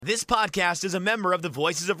This podcast is a member of the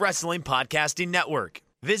Voices of Wrestling Podcasting Network.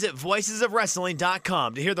 Visit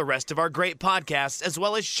voicesofwrestling.com to hear the rest of our great podcasts, as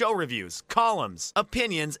well as show reviews, columns,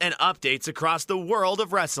 opinions, and updates across the world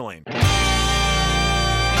of wrestling.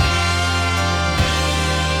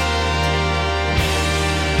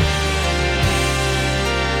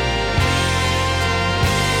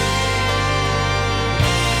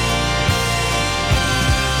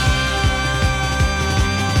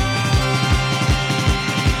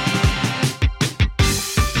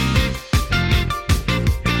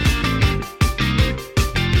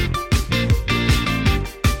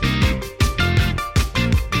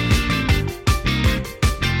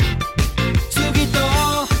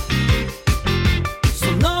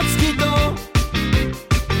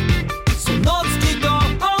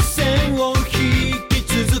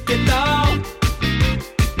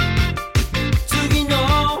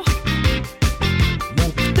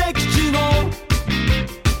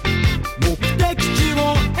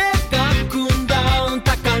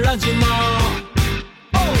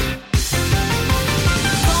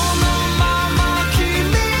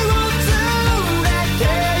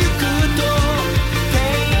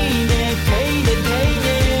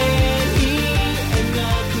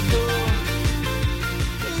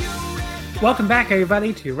 Welcome back,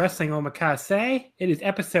 everybody, to Wrestling Omakase. It is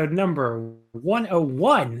episode number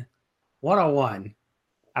 101. 101.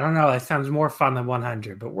 I don't know, that sounds more fun than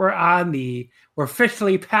 100, but we're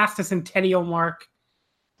officially past the centennial mark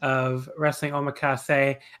of Wrestling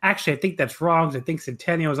Omakase. Actually, I think that's wrong. I think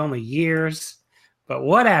centennial is only years, but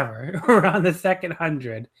whatever. We're on the second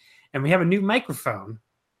 100, and we have a new microphone,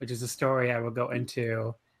 which is a story I will go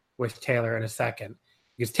into with Taylor in a second,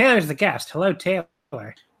 because Taylor's the guest. Hello, Taylor.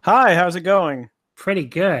 Hi, how's it going? Pretty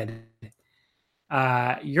good.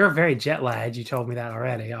 You're very jet lagged. You told me that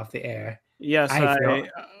already off the air. Yes,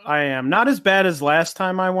 I am. Not as bad as last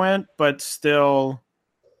time I went, but still,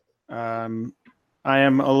 I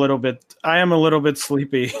am a little bit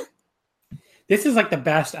sleepy. This is like the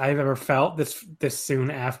best I've ever felt this soon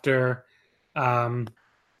after, a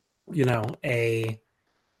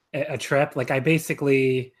trip. Like I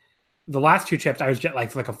basically. The last two trips, I was jet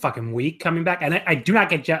lagged for like a fucking week coming back. And I do not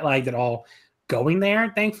get jet lagged at all going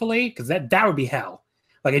there, thankfully, because that would be hell.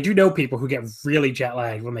 Like, I do know people who get really jet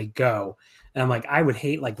lagged when they go. And I'm like, I would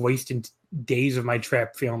hate like wasting days of my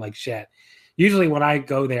trip feeling like shit. Usually when I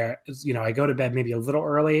go there, I go to bed maybe a little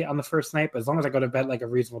early on the first night. But as long as I go to bed like a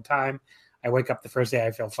reasonable time, I wake up the first day,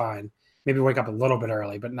 I feel fine. Maybe wake up a little bit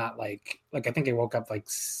early, but not like I think I woke up like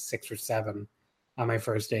 6 or 7 on my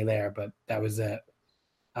first day there. But that was it.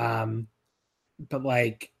 But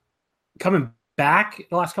like coming back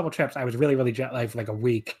the last couple of trips, I was really, really jet lagged for like a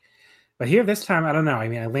week. But here this time, I don't know. I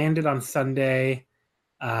mean, I landed on Sunday,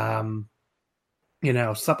 slept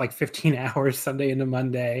like 15 hours Sunday into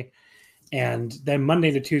Monday. And then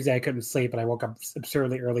Monday to Tuesday, I couldn't sleep. And I woke up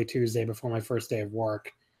absurdly early Tuesday before my first day of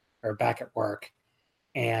work or back at work.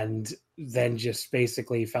 And then just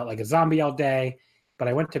basically felt like a zombie all day. But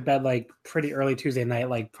I went to bed like pretty early Tuesday night,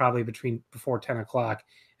 like probably before 10 o'clock.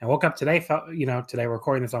 And woke up today, today we're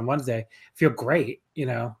recording this on Wednesday, feel great,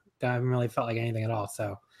 I haven't really felt like anything at all.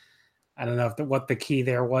 So I don't know what the key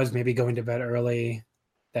there was, maybe going to bed early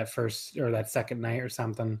that first or that second night or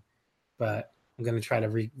something. But I'm going to try to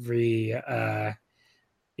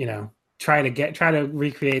try to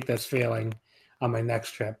recreate this feeling on my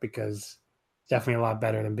next trip, because it's definitely a lot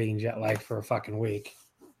better than being jet lagged for a fucking week.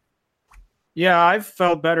 Yeah, I've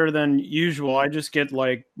felt better than usual. I just get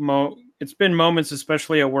like it's been moments,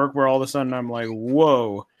 especially at work, where all of a sudden I'm like,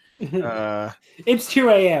 whoa. It's 2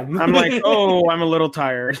 a.m. I'm like, oh, I'm a little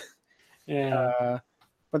tired. Yeah.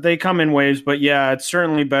 But they come in waves. But yeah, it's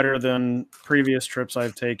certainly better than previous trips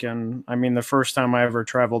I've taken. I mean, the first time I ever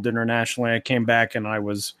traveled internationally, I came back and I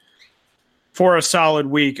was, for a solid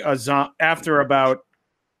week, after about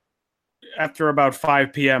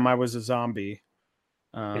 5 p.m., I was a zombie.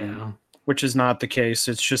 Which is not the case.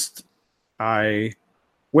 It's just I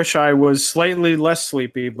wish I was slightly less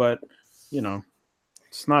sleepy, but,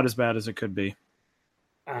 it's not as bad as it could be.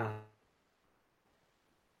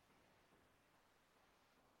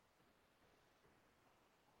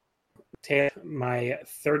 My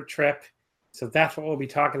third trip. So that's what we'll be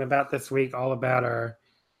talking about this week, all about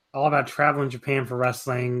travel in Japan for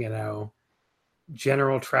wrestling,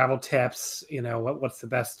 general travel tips, what's the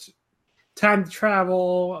best time to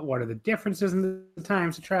travel, what are the differences in the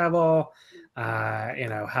times to travel,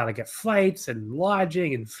 how to get flights and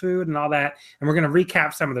lodging and food and all that. And we're going to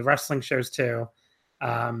recap some of the wrestling shows too.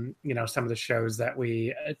 Some of the shows that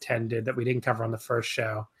we attended that we didn't cover on the first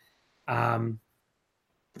show.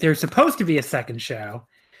 There's supposed to be a second show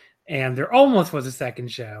and there almost was a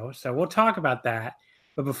second show. So we'll talk about that.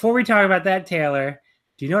 But before we talk about that, Taylor,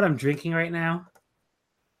 do you know what I'm drinking right now?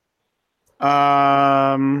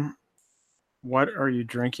 What are you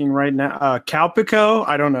drinking right now? Calpico?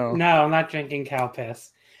 I don't know. No, I'm not drinking cow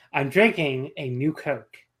piss. I'm drinking a new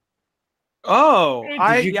Coke. Oh,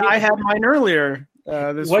 I had mine earlier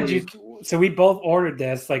this week. So we both ordered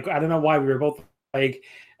this. Like, I don't know why we were both like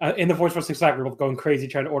in the Force 6 we were both going crazy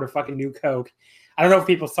trying to order fucking new Coke. I don't know if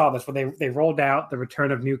people saw this, but they rolled out the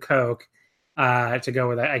return of new Coke to go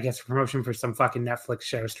with, I guess, a promotion for some fucking Netflix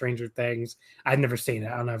show, Stranger Things. I've never seen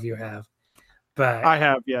it. I don't know if you have, but I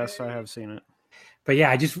have. Yes, I have seen it. But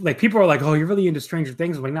yeah, I just like people are like, "Oh, you're really into Stranger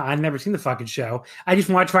Things." I'm like, no, I've never seen the fucking show. I just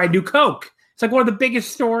want to try new Coke. It's like one of the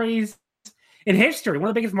biggest stories in history, one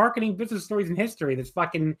of the biggest marketing business stories in history. This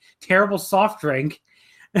fucking terrible soft drink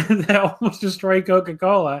that almost destroyed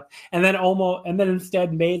Coca-Cola, and then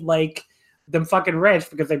instead made like them fucking rich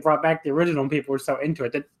because they brought back the original and people were so into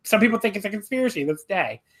it that some people think it's a conspiracy this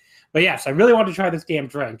day. But yes, I really want to try this damn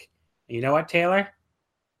drink. And you know what, Taylor?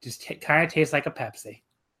 Just kind of tastes like a Pepsi.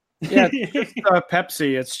 Yeah, it's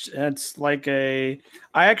Pepsi. It's like I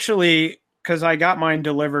actually, because I got mine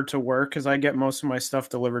delivered to work, because I get most of my stuff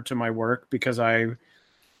delivered to my work because I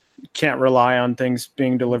can't rely on things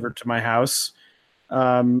being delivered to my house.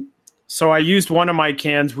 So I used one of my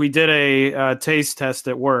cans. We did a taste test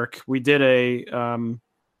at work. We did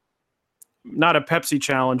not a Pepsi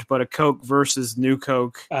challenge, but a Coke versus New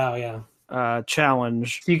Coke. Oh yeah.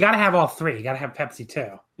 Challenge. So you got to have all three. You got to have Pepsi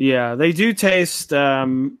too. Yeah, they do taste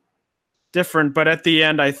different, but at the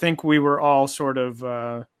end, I think we were all sort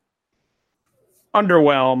of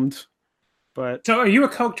underwhelmed. But so, are you a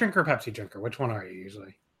Coke drinker or Pepsi drinker? Which one are you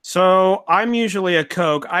usually? So I'm usually a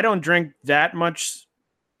Coke. I don't drink that much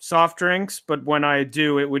soft drinks, but when I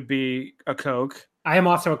do, it would be a Coke. I am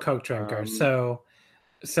also a Coke drinker. So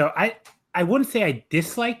I wouldn't say I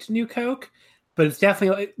disliked New Coke, but it's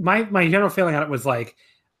definitely my general feeling on it was like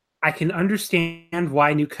I can understand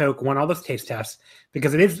why New Coke won all those taste tests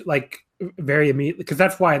because it is like very immediate because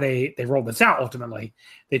that's why they rolled this out ultimately.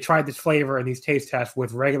 They tried this flavor and these taste tests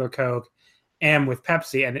with regular Coke and with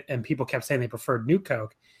Pepsi, and people kept saying they preferred New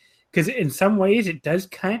Coke because in some ways it does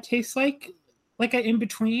kind of taste like an in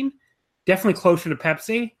between, definitely closer to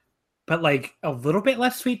Pepsi, but like a little bit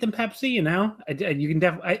less sweet than Pepsi. You know, you can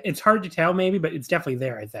definitely. It's hard to tell maybe, but it's definitely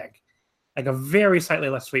there. I think like a very slightly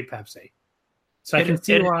less sweet Pepsi. So I can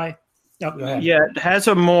see why. Oh, go ahead. Yeah, it has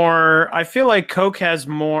a more. I feel like Coke has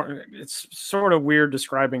more. It's sort of weird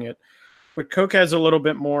describing it, but Coke has a little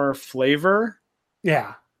bit more flavor.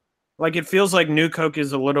 Yeah, like it feels like New Coke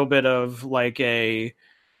is a little bit of like a.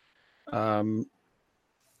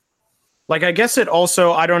 Like I guess it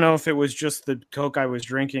also. I don't know if it was just the Coke I was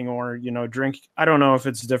drinking, or drink. I don't know if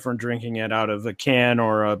it's different drinking it out of a can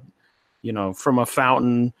or from a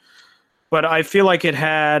fountain. But I feel like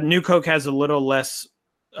New Coke has a little less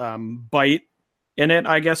bite in it,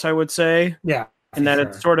 I guess I would say. Yeah. And that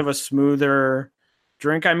it's sort of a smoother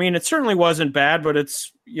drink. I mean, it certainly wasn't bad, but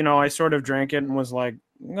it's, I sort of drank it and was like,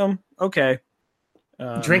 okay.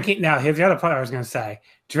 Drinking. Now, here's the other part I was going to say.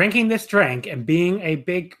 Drinking this drink and being a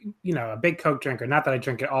big Coke drinker, not that I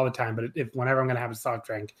drink it all the time, but whenever I'm going to have a soft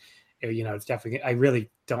drink, it's definitely, I really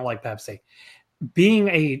don't like Pepsi. Being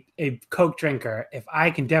a Coke drinker, if I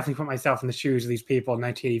can definitely put myself in the shoes of these people in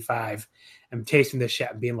 1985 and tasting this shit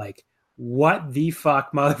and being like, what the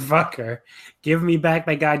fuck, motherfucker? Give me back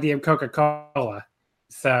my goddamn Coca-Cola.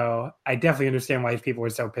 So I definitely understand why these people were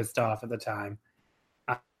so pissed off at the time.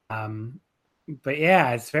 But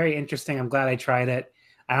yeah, it's very interesting. I'm glad I tried it.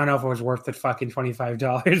 I don't know if it was worth the fucking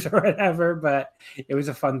 $25 or whatever, but it was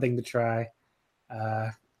a fun thing to try.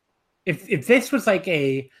 If this was like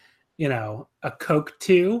a Coke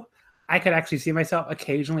 2, I could actually see myself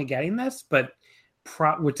occasionally getting this, but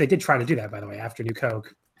which they did try to do that, by the way, after New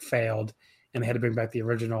Coke failed and they had to bring back the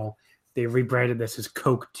original. They rebranded this as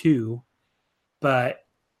Coke 2, but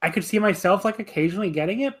I could see myself like occasionally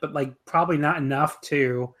getting it, but like probably not enough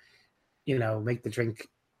to, make the drink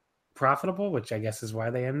profitable, which I guess is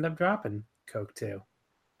why they ended up dropping Coke 2.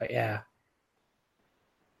 But yeah,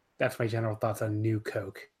 that's my general thoughts on New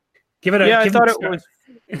Coke. Give it a. Yeah, I thought it was.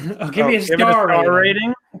 Give me a star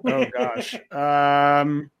rating. Oh gosh.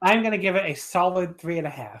 I'm gonna give it a solid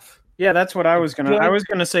 3.5. Yeah, that's what I was gonna. I was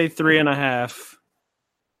gonna say 3.5.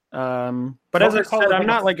 But as I said, I'm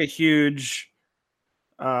not like a huge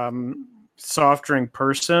soft drink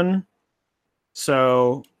person,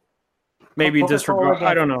 so maybe disregard.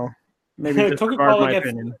 I don't know. Maybe disregard my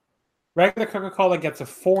opinion. Regular Coca-Cola gets a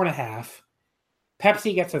 4.5.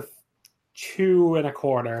 Pepsi gets a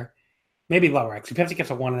 2.25. Maybe lower, actually. Pepsi gets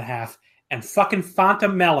a 1.5, and fucking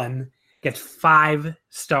Fanta Melon gets 5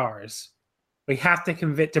 stars. We have to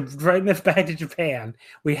convince to bring this back to Japan.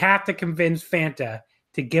 We have to convince Fanta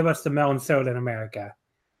to give us the melon soda in America.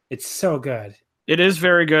 It's so good. It is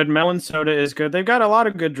very good. Melon soda is good. They've got a lot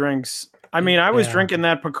of good drinks. I mean, I was drinking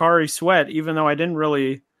that Pocari Sweat, even though I didn't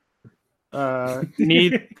really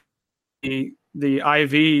need the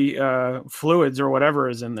IV fluids or whatever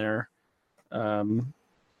is in there.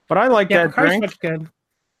 But I like that Pocari drink. Sweat's good.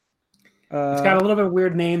 It's got a little bit of a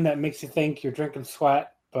weird name that makes you think you're drinking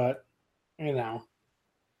sweat, but you know.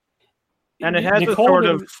 And it has Nicole a sort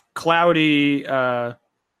of cloudy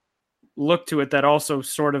look to it that also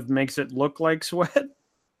sort of makes it look like sweat.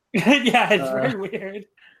 Yeah, it's very weird.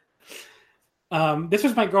 This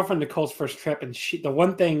was my girlfriend Nicole's first trip, and she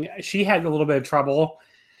had a little bit of trouble,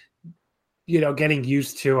 getting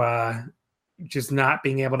used to just not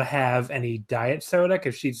being able to have any diet soda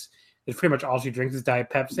because it's pretty much all she drinks is Diet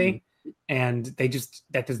Pepsi, and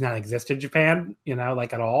that does not exist in Japan,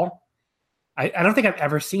 like at all. I don't think I've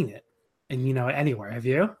ever seen it, and anywhere. Have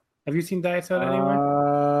you? Have you seen diet soda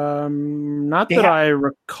anywhere? Not that I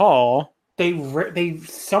recall. They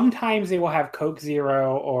sometimes they will have Coke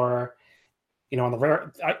Zero or on the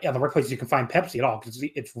rare places you can find Pepsi at all because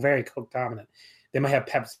it's very Coke dominant. They might have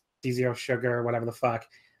Pepsi Zero Sugar or whatever the fuck,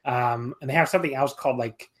 and they have something else called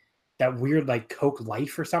like that weird like Coke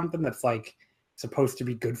Life or something that's like supposed to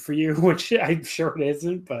be good for you, which I'm sure it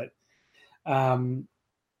isn't. But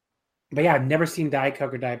yeah, I've never seen Diet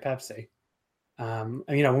Coke or Diet Pepsi. When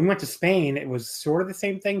we went to Spain, it was sort of the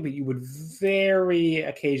same thing, but you would very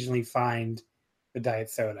occasionally find the diet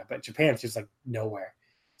soda. But Japan, it's just like nowhere.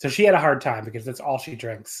 So she had a hard time because that's all she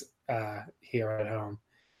drinks here at home.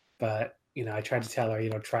 But I tried to tell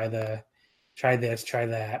her, try this, try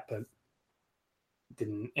that, but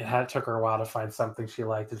didn't. It took her a while to find something she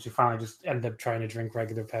liked, and she finally just ended up trying to drink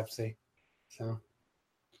regular Pepsi. So,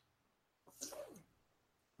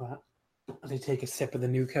 let me take a sip of the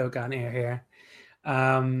new Coke on air here.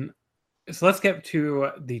 So let's get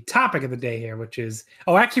to the topic of the day here, which is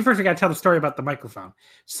actually first we got to tell the story about the microphone.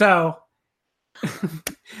 So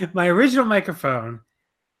my original microphone,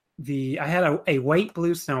 I had a white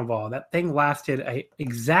blue Snowball. That thing lasted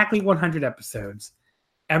exactly 100 episodes.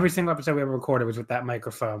 Every single episode we ever recorded was with that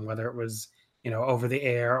microphone, whether it was over the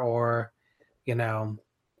air or on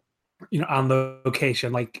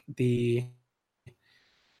location, like the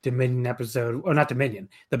Dominion episode, or not Dominion,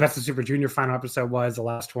 the Best of Super Junior final episode was the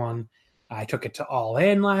last one. I took it to All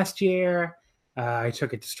In last year. I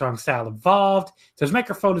took it to Strong Style Evolved. So this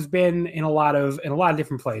microphone has been in a lot of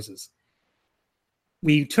different places.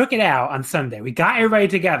 We took it out on Sunday. We got everybody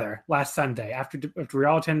together last Sunday after we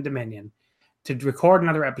all attended Dominion to record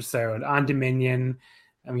another episode on Dominion,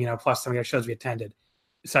 plus some of the shows we attended.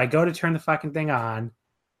 So I go to turn the fucking thing on,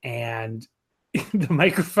 and the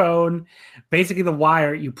microphone, basically the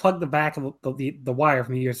wire, you plug the back of the wire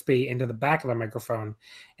from the USB into the back of the microphone,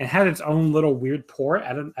 and it had its own little weird port.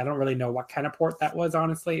 I don't really know what kind of port that was,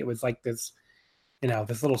 honestly. It was like this,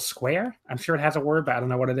 this little square. I'm sure it has a word, but I don't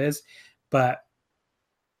know what it is. But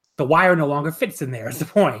the wire no longer fits in there is the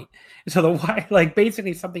point. So the wire,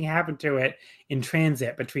 basically something happened to it in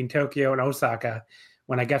transit between Tokyo and Osaka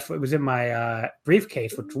when I guess it was in my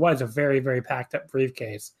briefcase, which was a very, very packed up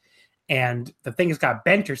briefcase. And the thing has got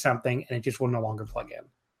bent or something, and it just will no longer plug in.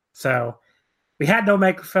 So we had no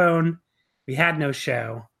microphone. We had no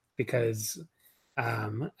show because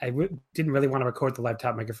didn't really want to record the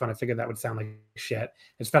laptop microphone. I figured that would sound like shit,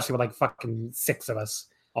 especially with fucking 6 of us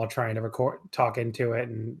all trying to talk into it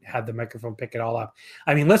and have the microphone pick it all up.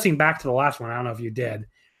 I mean, listening back to the last one, I don't know if you did,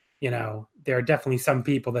 there are definitely some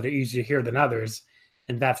people that are easier to hear than others,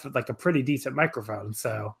 and that's a pretty decent microphone.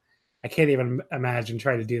 So I can't even imagine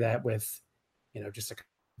trying to do that with, just a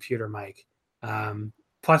computer mic.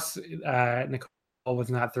 Plus, Nicole was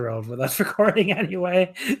not thrilled with us recording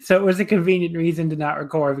anyway. So it was a convenient reason to not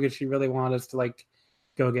record because she really wanted us to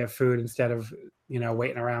go get food instead of,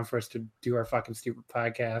 waiting around for us to do our fucking stupid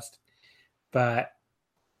podcast. But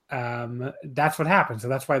that's what happened. So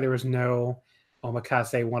that's why there was no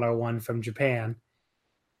Omakase 101 from Japan.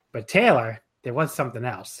 But Taylor, there was something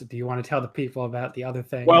else. Do you want to tell the people about the other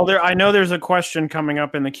thing? Well, I know there's a question coming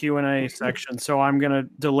up in the Q&A section, so I'm going to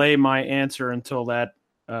delay my answer until that.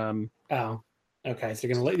 Okay. So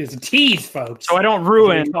there's a tease, folks. So I don't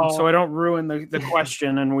ruin the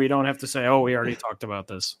question, and we don't have to say, we already talked about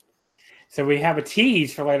this. So we have a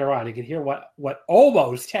tease for later on. You can hear what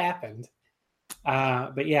almost happened.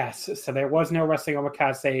 But yes, so there was no Wrestling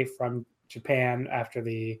Omakase from Japan after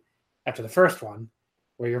the first one,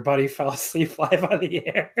 where your buddy fell asleep live on the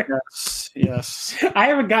air. Yes. I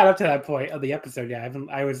haven't got up to that point of the episode yet.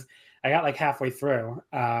 I got like halfway through.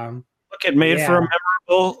 Look, it made for a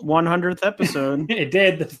memorable 100th episode. It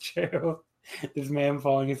did. That's true. This man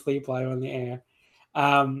falling asleep live on the air.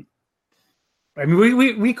 I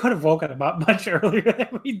mean, we could have woken him up much earlier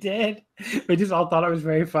than we did. We just all thought it was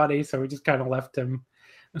very funny, so we just kind of left him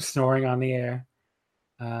snoring on the air.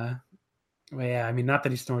 But yeah, I mean, not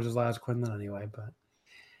that he snores as loud as Quinlan anyway, but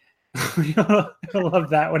I love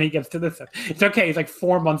that when he gets to this. It's okay. He's like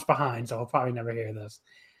 4 months behind, so he'll probably never hear this.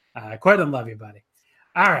 Quinlan, love you, buddy.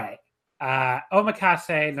 All right.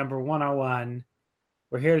 Omakase number 101.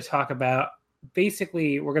 We're here to talk about,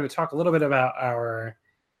 basically, we're going to talk a little bit about our,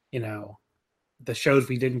 the shows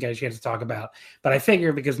we didn't get a chance to talk about. But I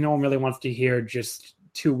figure because no one really wants to hear just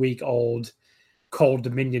 2-week-old cold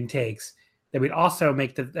Dominion takes, that we'd also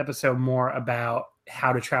make the episode more about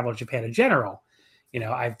how to travel to Japan in general.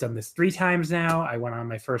 I've done this 3 times now. I went on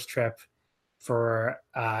my first trip for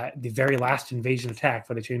the very last Invasion Attack,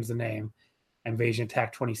 before they changed the name, Invasion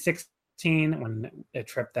Attack 2016, when a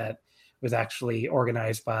trip that was actually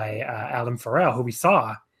organized by Adam Farrell, who we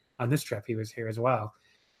saw on this trip. He was here as well.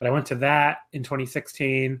 But I went to that in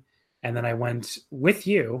 2016, and then I went with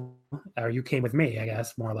you, or you came with me, I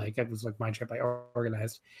guess, more like it was like my trip I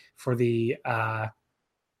organized for the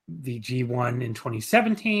G1 in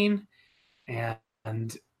 2017, and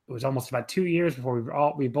it was almost about 2 years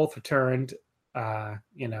before we both returned,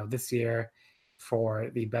 this year for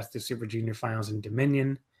the Best of Super Junior finals in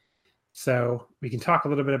Dominion. So we can talk a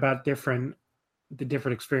little bit about the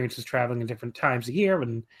different experiences traveling in different times of year,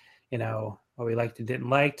 and what we liked and didn't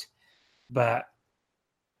like. But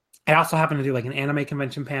I also happen to do like an anime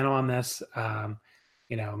convention panel on this.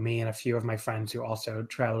 Me and a few of my friends who also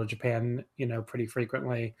travel to Japan, pretty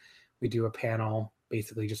frequently. We do a panel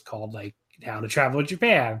basically just called like how to travel to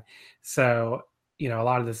Japan. So, a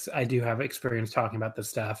lot of this, I do have experience talking about this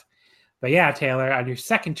stuff. But yeah, Taylor, on your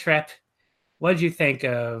second trip, what did you think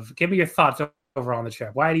of? Give me your thoughts overall on the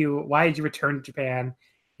trip. Why did you return to Japan,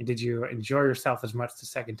 and did you enjoy yourself as much the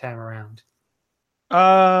second time around?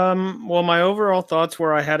 Well, my overall thoughts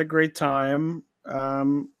were I had a great time.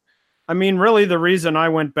 I mean, really, the reason I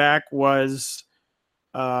went back was,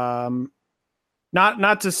 not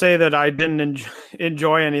to say that I didn't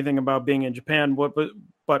enjoy anything about being in Japan,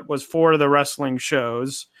 but was for the wrestling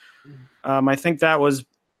shows. I think that was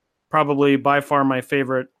probably by far my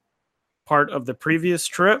favorite part of the previous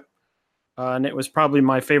trip. And it was probably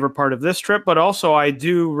my favorite part of this trip, but also I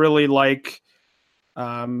do really like,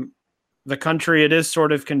 the country. It is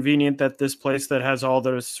sort of convenient that this place that has all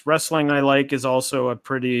this wrestling I like is also a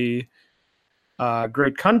pretty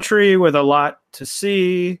great country with a lot to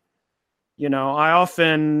see. I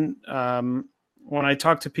often, when I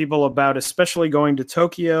talk to people about especially going to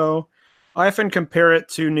Tokyo, I often compare it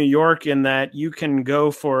to New York in that you can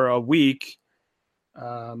go for a week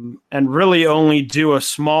and really only do a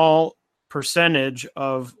small percentage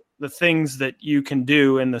of the things that you can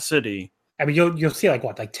do in the city. I mean, you'll see like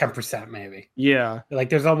 10% maybe. Yeah. Like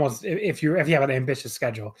there's almost, if you have an ambitious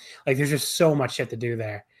schedule, like there's just so much shit to do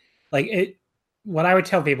there. Like what I would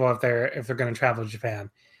tell people if they're going to travel to Japan,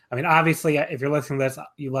 I mean, obviously if you're listening to this,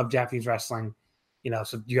 you love Japanese wrestling,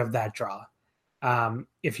 so you have that draw.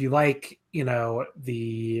 If you like,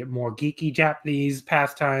 the more geeky Japanese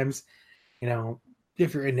pastimes,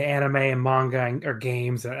 if you're into anime and manga or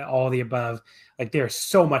games and all the above, like there's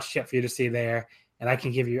so much shit for you to see there. And I'm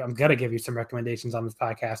going to give you some recommendations on this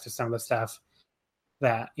podcast of some of the stuff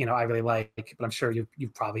that, I really like, but I'm sure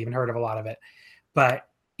you've probably even heard of a lot of it. But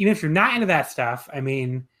even if you're not into that stuff, I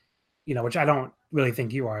mean, which I don't really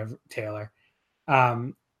think you are, Taylor,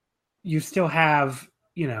 you still have,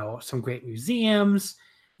 some great museums.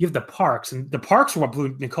 You have the parks, and the parks are what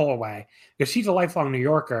blew Nicole away because she's a lifelong New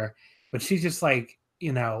Yorker, but she's just like,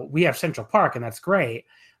 we have Central Park and that's great.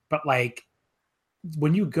 But like,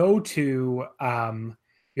 when you go to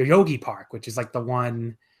Yoyogi Park, which is like the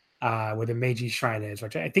one where the Meiji Shrine is,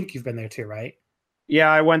 which I think you've been there too, right?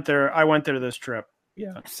 Yeah, I went there this trip.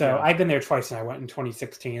 Yeah. So yeah. I've been there twice, and I went in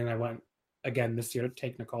 2016, and I went again this year to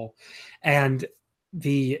take Nicole. And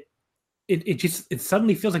it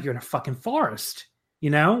suddenly feels like you're in a fucking forest,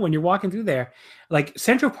 when you're walking through there. Like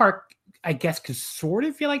Central Park, I guess, could sort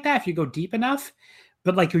of feel like that if you go deep enough.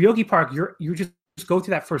 But like Yoyogi Park, you just go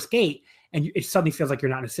through that first gate, and it suddenly feels like you're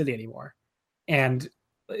not in a city anymore. And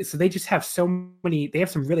so they just have they have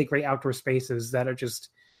some really great outdoor spaces that are just,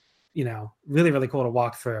 really, really cool to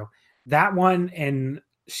walk through. That one and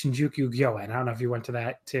Shinjuku Gyoen. I don't know if you went to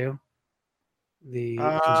that too.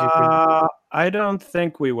 I don't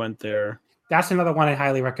think we went there. That's another one I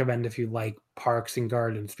highly recommend if you like parks and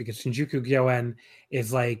gardens, because Shinjuku Gyoen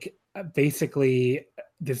is like basically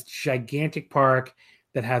this gigantic park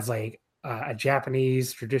that has like a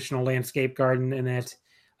Japanese traditional landscape garden in it,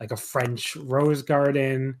 like a French rose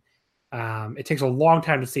garden. It takes a long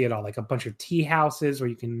time to see it all, like a bunch of tea houses where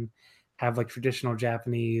you can have like traditional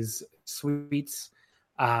Japanese sweets.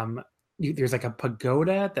 There's like a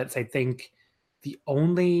pagoda that's, I think, the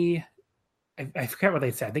only, I forget what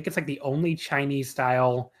they said. I think it's like the only Chinese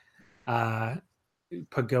style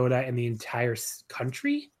pagoda in the entire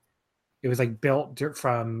country. It was like built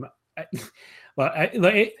from,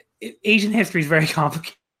 Asian history is very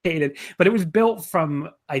complicated, but it was built from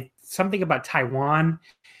something about Taiwan.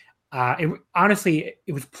 Honestly,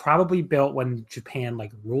 it was probably built when Japan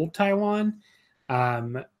like ruled Taiwan.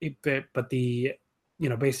 But the,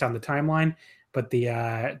 based on the timeline, but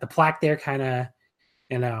the plaque there kind of,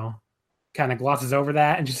 glosses over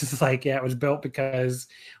that and just is like, yeah, it was built because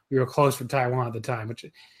we were close with Taiwan at the time, which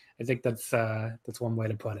I think that's one way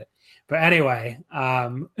to put it. But anyway, I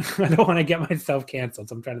don't want to get myself canceled,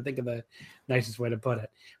 so I'm trying to think of the nicest way to put it.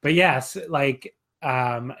 But yes, like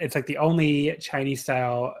it's like the only Chinese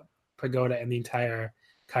style pagoda in the entire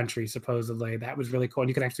country, supposedly. That was really cool. And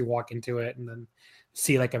you can actually walk into it and then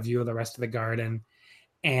see like a view of the rest of the garden.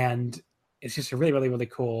 And it's just a really, really, really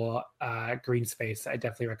cool green space. I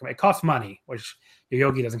definitely recommend. It costs money, which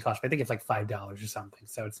Yoyogi doesn't cost. But I think it's like $5 or something.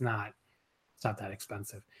 So it's not that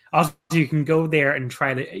expensive. Also, you can go there and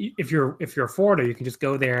try to, if you're a forwarder, you can just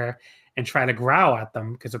go there and try to growl at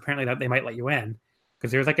them, because apparently that they might let you in.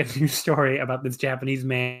 Because there's like a news story about this Japanese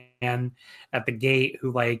man at the gate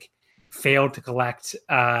who like failed to collect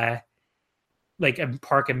like a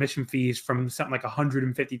park admission fees from something like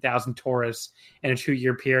 150,000 tourists in a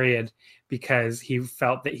 2-year period, because he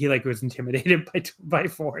felt that he like was intimidated by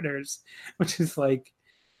foreigners, which is like,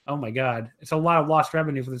 oh my God, it's a lot of lost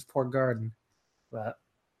revenue for this poor garden. But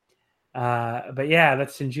yeah,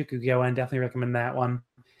 that's Shinjuku Gyoen. Definitely recommend that one.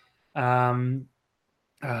 Ueno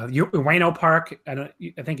Park. I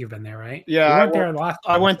think you've been there, right? Yeah, you went there last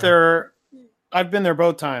time, I went there. I've been there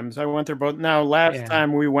both times. I went there both. Now, last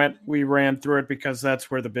time we ran through it because that's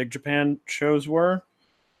where the Big Japan shows were.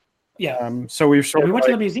 Yeah. So we went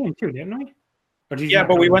to the museum too, didn't we? Yeah,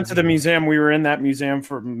 but we went to the museum. We were in that museum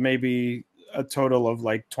for maybe a total of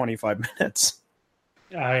like 25 minutes.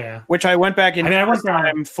 Oh yeah. Which I went back in. I went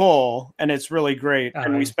there full, and it's really great.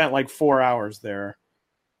 And we spent like 4 hours there.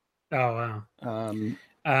 Oh wow.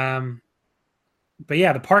 But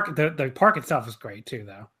yeah, the park itself is great too,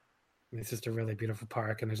 though. It's just a really beautiful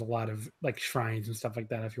park, and there's a lot of like shrines and stuff like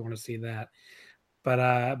that if you want to see that. But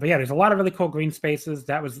yeah, there's a lot of really cool green spaces.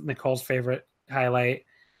 That was Nicole's favorite highlight.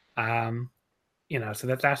 So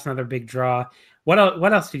that's another big draw. What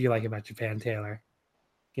else did you like about Japan, Taylor?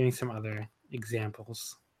 Give me some other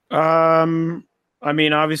examples. I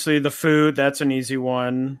mean, obviously the food, that's an easy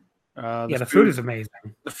one. The food is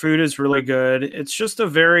amazing. The food is really good. It's just a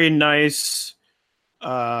very nice,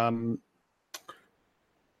 I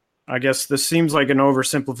guess this seems like an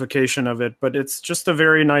oversimplification of it, but it's just a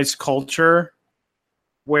very nice culture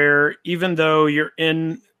where even though you're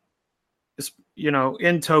in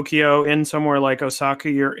Tokyo, in somewhere like Osaka,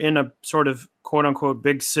 you're in a sort of quote unquote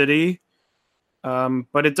big city.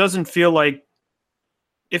 But it doesn't feel like,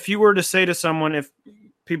 if you were to say to someone, if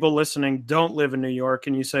people listening don't live in New York,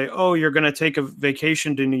 and you say, oh, you're going to take a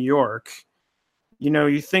vacation to New York,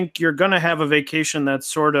 you think you're going to have a vacation that's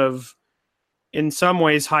sort of in some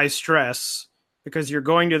ways high stress, because you're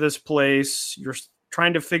going to this place, you're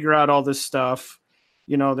trying to figure out all this stuff.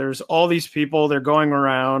 There's all these people, they're going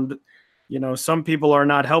around, some people are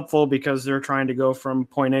not helpful because they're trying to go from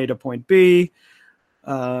point A to point B.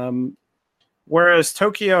 Whereas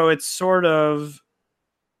Tokyo, it's sort of,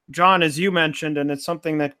 John, as you mentioned, and it's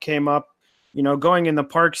something that came up, going in the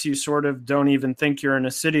parks, you sort of don't even think you're in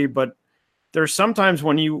a city, but there's sometimes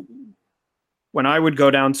when I would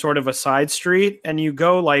go down sort of a side street, and you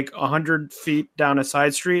go like 100 feet down a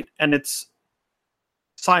side street and it's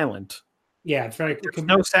silent. Yeah, it's very, there's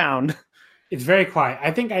no sound. It's very quiet.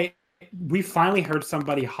 I think we finally heard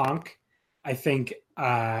somebody honk, I think,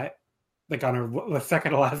 like on the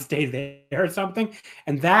second to last day there or something.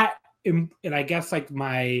 And I guess like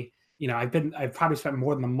I've probably spent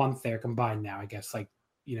more than a month there combined now, I guess, like,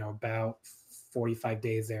 about 45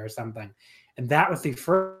 days there or something. And that was the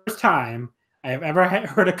first time I have ever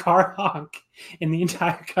heard a car honk in the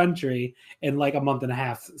entire country in like a month and a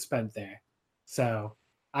half spent there. So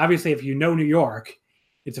obviously, if you know New York,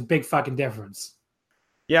 it's a big fucking difference.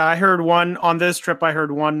 Yeah, I heard one on this trip. I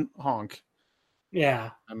heard one honk.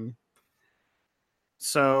 Yeah.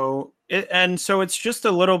 So it's just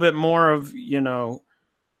a little bit more of,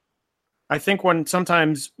 I think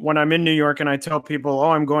sometimes when I'm in New York and I tell people,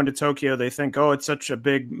 oh, I'm going to Tokyo, they think, oh, it's such a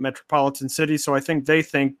big metropolitan city. So I think they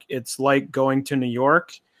think it's like going to New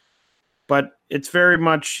York, but it's very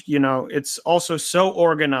much, it's also so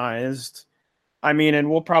organized. I mean, and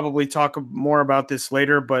we'll probably talk more about this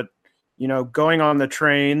later, but, going on the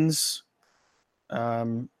trains,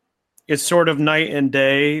 it's sort of night and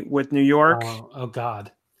day with New York. Oh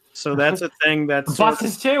God. So that's a thing that's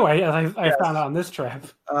buses too. I found out on this trip.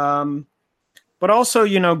 But also,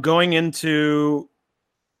 going into,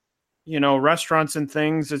 restaurants and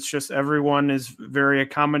things, it's just everyone is very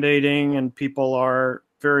accommodating and people are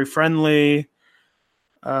very friendly.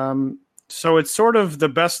 So it's sort of the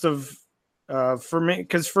best of, for me,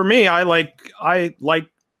 because for me, I like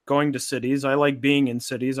going to cities. I like being in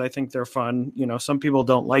cities. I think they're fun. Some people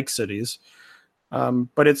don't like cities.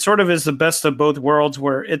 But it sort of is the best of both worlds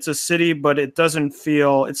where it's a city, but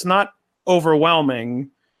it's not overwhelming.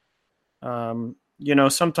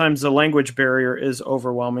 Sometimes the language barrier is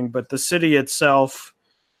overwhelming, but the city itself,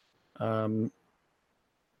 to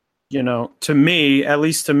me, at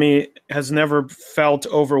least to me, has never felt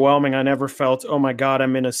overwhelming. I never felt, oh my God,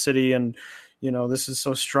 I'm in a city and, this is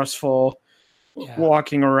so stressful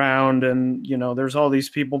walking around and, there's all these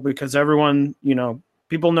people because everyone,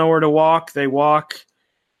 people know where to walk. They walk,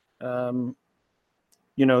 they know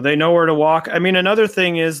where to walk. I mean, another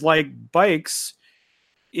thing is like bikes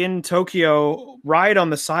in Tokyo ride on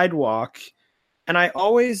the sidewalk. And I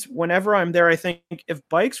always, whenever I'm there, I think if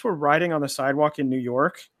bikes were riding on the sidewalk in New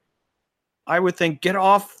York, I would think, get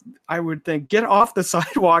off the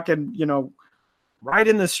sidewalk and, ride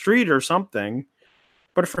in the street or something.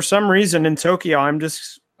 But for some reason in Tokyo,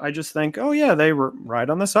 I just think, oh yeah, they ride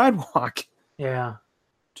on the sidewalk. Yeah.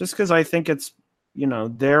 Just because I think it's,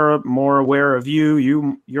 they're more aware of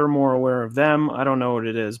you're more aware of them. I don't know what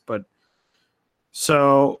it is, but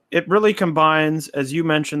so it really combines, as you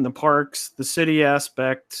mentioned, the parks, the city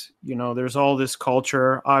aspect, there's all this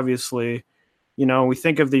culture, obviously, we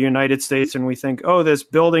think of the United States and we think, oh, this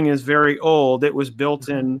building is very old. It was built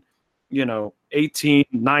in,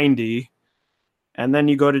 1890. And then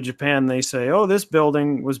you go to Japan, they say, oh, this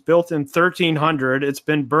building was built in 1300. It's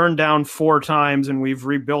been burned down 4 times and we've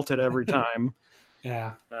rebuilt it every time.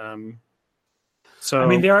 Yeah. So I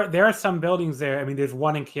mean, there are some buildings there. I mean, there's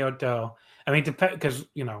one in Kyoto. I mean, because,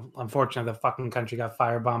 unfortunately, the fucking country got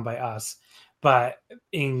firebombed by us. But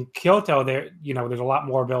in Kyoto, there's a lot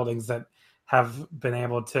more buildings that have been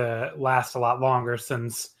able to last a lot longer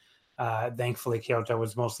since, thankfully, Kyoto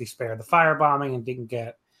was mostly spared the firebombing and didn't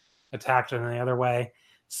get attacked in any other way.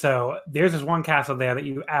 So there's this one castle there that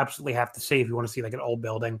you absolutely have to see if you want to see like an old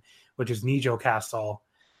building, which is Nijo Castle.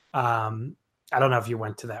 I don't know if you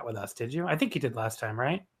went to that with us, did you? I think you did last time,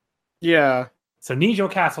 right? Yeah. So Nijo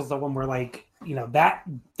Castle is the one where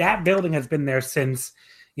that building has been there since,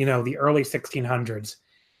 the early 1600s.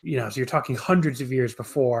 So you're talking hundreds of years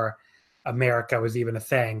before America was even a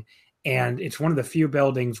thing. And it's one of the few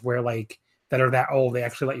buildings where that are that old, they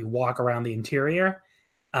actually let you walk around the interior.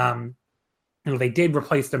 They did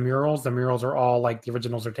replace the murals. The murals are all the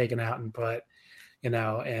originals are taken out and put,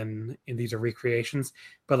 and these are recreations.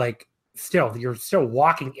 But still, you're still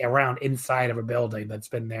walking around inside of a building that's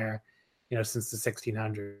been there, since the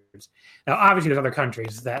 1600s. Now, obviously, there's other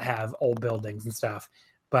countries that have old buildings and stuff,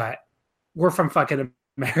 but we're from fucking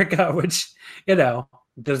America, which,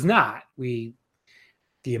 does not. The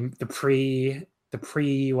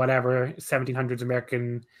pre whatever 1700s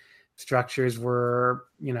American structures were,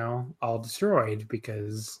 all destroyed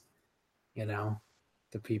because, the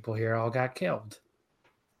people here all got killed.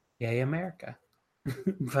 Yay, America.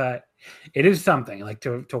 But it is something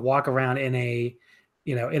to walk around in a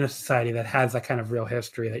society that has that kind of real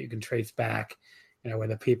history that you can trace back, where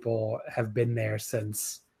the people have been there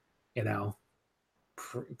since,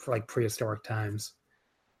 prehistoric times.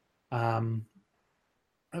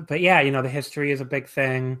 But yeah, the history is a big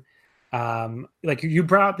thing. You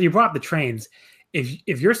brought up the trains.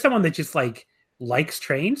 If you're someone that just likes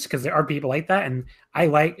trains, because there are people like that, and I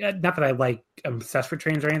not that I'm obsessed with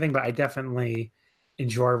trains or anything, but I definitely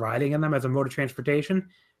enjoy riding in them as a mode of transportation.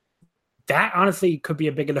 That honestly could be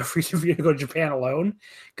a big enough reason for you to go to Japan alone,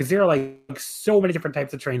 because there are so many different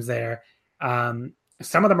types of trains there. Some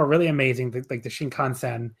of them are really amazing. The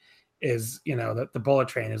Shinkansen is, the bullet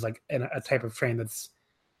train is a type of train that's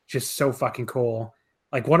just so fucking cool.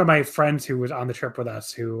 One of my friends who was on the trip with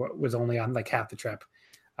us, who was only on half the trip,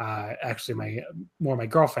 actually my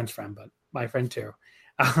girlfriend's friend, but my friend too,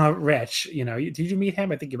 Rich. Did you meet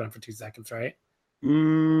him? I think you met him for 2 seconds, right?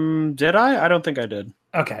 Did I? I don't think I did.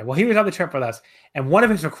 Okay, well, he was on the trip with us, and one of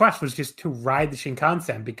his requests was just to ride the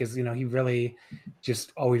Shinkansen because he really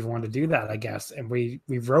just always wanted to do that, I guess. And we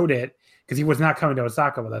rode it because he was not coming to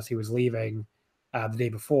Osaka with us. He was leaving the day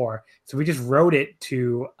before. So we just rode it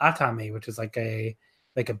to Atami, which is like a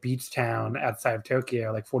beach town outside of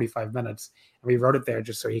Tokyo, like 45 minutes. And we rode it there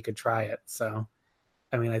just so he could try it. So,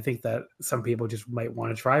 I mean, I think that some people just might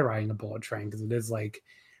want to try riding a bullet train because it is like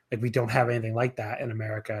we don't have anything like that in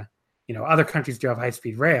America. You know, other countries do have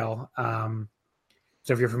high-speed rail.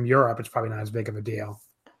 So if you're from Europe, it's probably not as big of a deal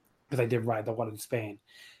because I did ride the one in Spain.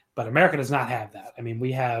 But America does not have that. I mean,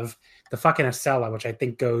 we have the fucking Acela, which I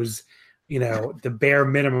think goes, you know, the bare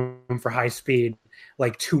minimum for high speed,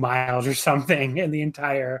 like 2 miles or something in the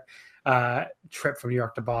entire trip from New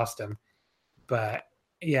York to Boston. But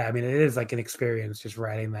yeah, I mean, it is like an experience just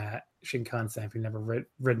riding that Shinkansen if you've never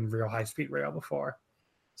ridden real high-speed rail before.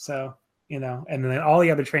 So, you know, and then all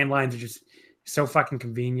the other train lines are just so fucking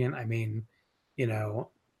convenient. I mean, you know,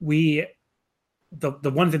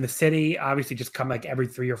 the ones in the city obviously just come like every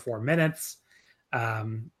 3 or 4 minutes.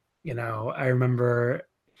 You know, I remember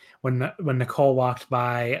when Nicole walked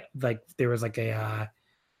by, like there was like a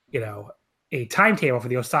timetable for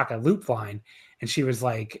the Osaka Loop line, and she was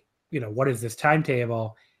like, you know, what is this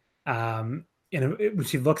timetable? And when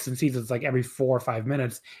she looks and sees it's like every 4 or 5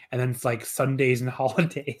 minutes, and then it's like Sundays and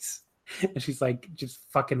holidays. And she's like, just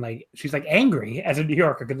fucking like, she's like angry as a New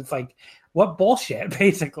Yorker because it's like, what bullshit,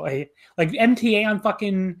 basically. Like MTA on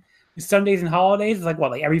fucking Sundays and holidays is like,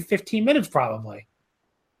 what, like every 15 minutes probably.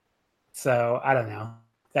 So I don't know.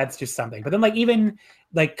 That's just something. But then like even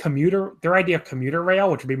like their idea of commuter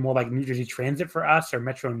rail, which would be more like New Jersey Transit for us or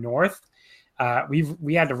Metro North.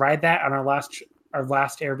 We had to ride that on our last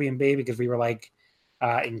Airbnb because we were like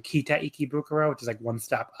in Kita Ikebukuro, which is like one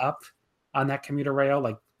stop up on that commuter rail,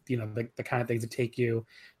 like, you know, the kind of things that take you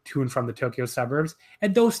to and from the Tokyo suburbs,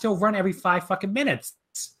 and those still run every 5 fucking minutes.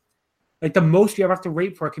 Like the most you ever have to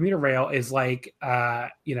wait for a commuter rail is like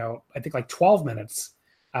you know, I think like 12 minutes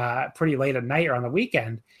pretty late at night or on the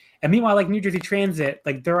weekend. And meanwhile, like New Jersey Transit,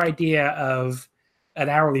 like their idea of an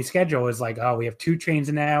hourly schedule is like, oh, we have 2 trains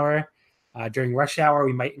an hour. During rush hour,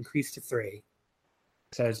 we might increase to 3.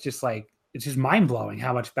 So it's just mind blowing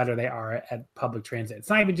how much better they are at public transit. It's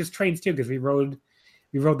not even just trains too, because we rode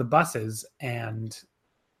the buses, and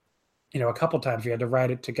you know, a couple times we had to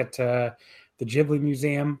ride it to get to the Ghibli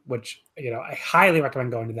Museum, which, you know, I highly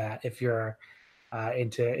recommend going to that if you're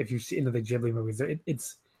into the Ghibli movies.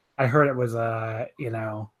 I heard it was you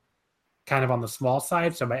know, kind of on the small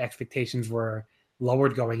side, so my expectations were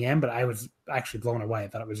lowered going in, but I was actually blown away. I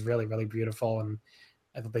thought it was really, really beautiful, and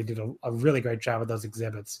I thought they did a really great job with those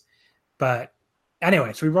exhibits. But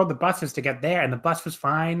anyway, so we rode the buses to get there, and the bus was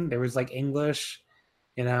fine. There was like English,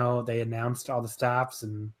 you know, they announced all the stops,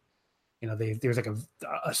 and you know, there's like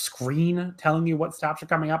a screen telling you what stops are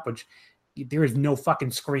coming up, which there is no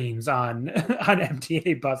fucking screens on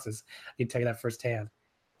MTA buses. I can tell you that firsthand.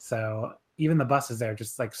 So even the buses there are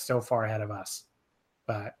just like so far ahead of us.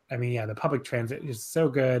 But I mean, yeah, the public transit is so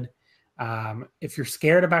good. If you're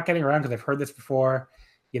scared about getting around, because I've heard this before,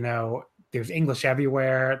 you know, there's English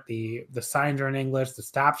everywhere. The signs are in English. The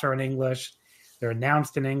stops are in English. They're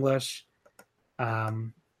announced in English.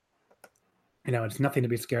 You know, it's nothing to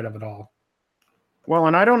be scared of at all. Well,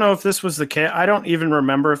 and I don't know if this was the case. I don't even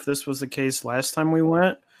remember if this was the case last time we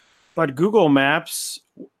went. But Google Maps,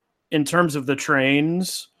 in terms of the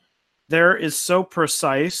trains, there is so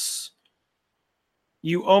precise.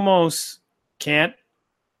 You almost can't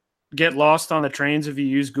get lost on the trains if you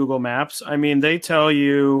use Google Maps. I mean, they tell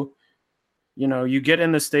you, you know, you get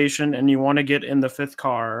in the station and you want to get in the 5th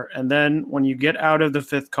car. And then when you get out of the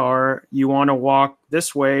 5th car, you want to walk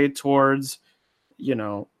this way towards, you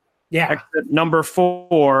know, exit number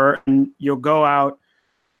 4, and you'll go out.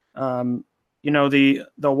 You know, the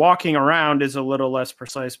walking around is a little less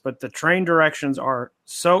precise, but the train directions are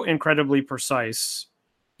so incredibly precise.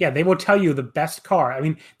 Yeah, they will tell you the best car. I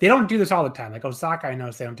mean, they don't do this all the time. Like Osaka, I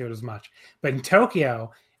notice they don't do it as much. But in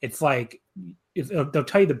Tokyo, it's like they'll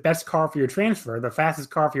tell you the best car for your transfer, the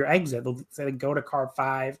fastest car for your exit. They'll say go to car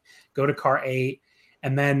 5, go to car 8.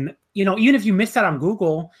 And then, you know, even if you miss that on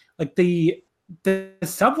Google, like the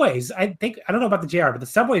subways, I don't know about the JR, but the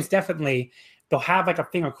subways definitely, they'll have like a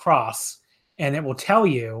thing across, and it will tell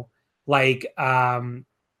you like,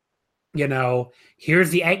 you know,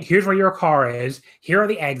 here's where your car is. Here are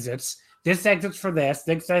the exits. This exit's for this.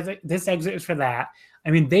 This exit is for that.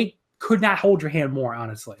 I mean, they could not hold your hand more,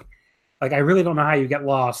 honestly. Like, I really don't know how you get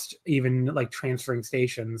lost, even like transferring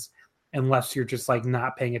stations, unless you're just like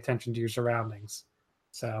not paying attention to your surroundings.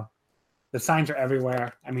 So the signs are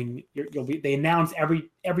everywhere. I mean, they announce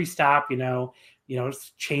every stop, you know,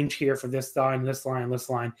 change here for this line, this line, this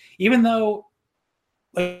line. Even though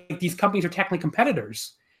like these companies are technically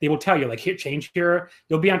competitors. They will tell you, like, here, change here.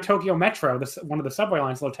 You'll be on Tokyo Metro, one of the subway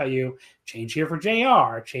lines. They'll tell you, change here for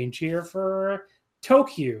JR, change here for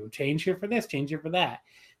Tokyo, change here for this, change here for that.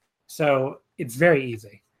 So it's very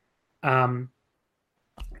easy. We're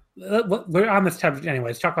on this tab anyway.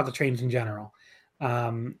 Let's talk about the trains in general.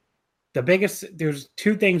 There's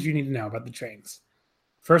two things you need to know about the trains.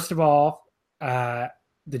 First of all, the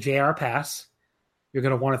JR Pass. You're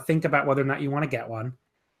going to want to think about whether or not you want to get one.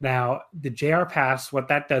 Now, the JR Pass, what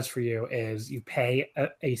that does for you is you pay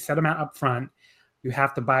a set amount up front. You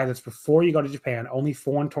have to buy this before you go to Japan. Only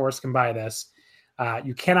foreign tourists can buy this.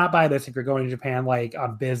 You cannot buy this if you're going to Japan like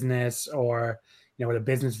on business or with a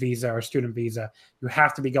business visa or student visa. You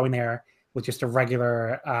have to be going there with just a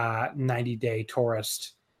regular 90-day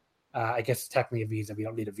tourist. I guess it's technically a visa. We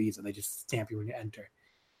don't need a visa. They just stamp you when you enter.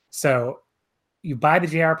 So you buy the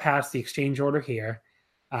JR Pass, the exchange order here.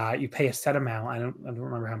 You pay a set amount. I don't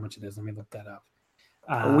remember how much it is. Let me look that up.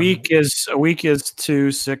 A week is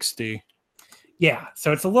 $260. Yeah,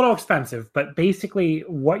 so it's a little expensive, but basically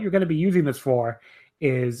what you're going to be using this for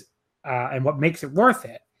is, and what makes it worth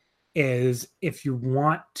it, is if you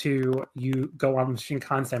want to go on the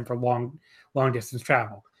Shinkansen for long distance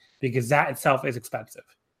travel, because that itself is expensive.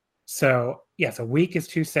 So yes, a week is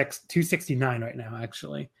 $269 right now,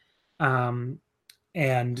 actually.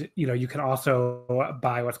 And you can also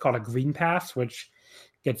buy what's called a green pass, which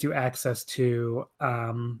gets you access to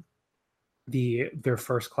their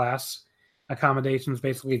first class accommodations,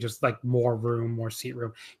 basically just like more room, more seat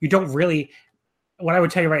room. You don't really, what I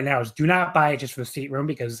would tell you right now is do not buy it just for the seat room,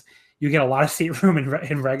 because you get a lot of seat room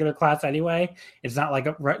in regular class anyway. It's not like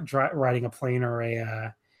riding a plane or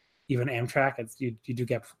even Amtrak. You do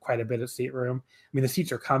get quite a bit of seat room. I mean, the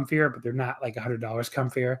seats are comfier, but they're not like $100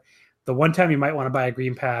 comfier. The one time you might want to buy a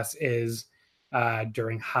green pass is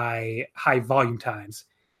during high volume times.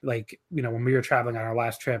 Like, when we were traveling on our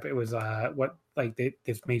last trip, it was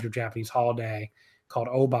this major Japanese holiday called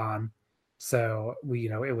Oban. So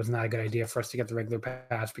it was not a good idea for us to get the regular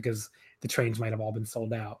pass because the trains might have all been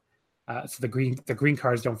sold out. So the green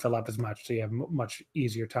cars don't fill up as much, so you have much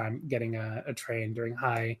easier time getting a train during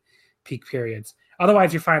high peak periods.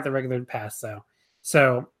 Otherwise, you're fine at the regular pass, though.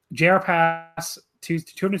 So JR Pass,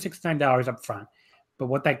 $269 up front. But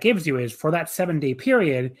what that gives you is, for that 7-day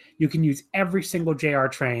period, you can use every single JR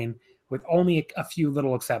train with only a few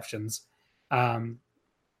little exceptions.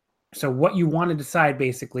 So what you want to decide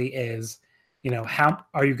basically is, how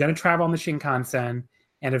are you going to travel on the Shinkansen?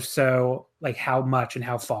 And if so, like how much and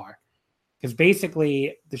how far? Because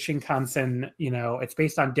basically the Shinkansen, it's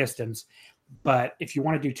based on distance. But if you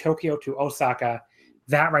want to do Tokyo to Osaka,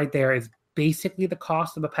 that right there is basically the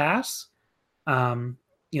cost of the pass.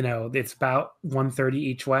 It's about $130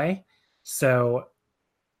 each way. So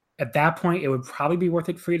at that point, it would probably be worth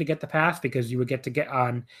it for you to get the pass, because you would get to get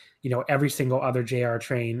on, every single other JR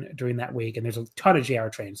train during that week. And there's a ton of JR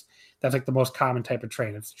trains. That's like the most common type of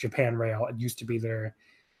train. It's Japan Rail. It used to be their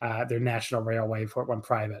national railway before it went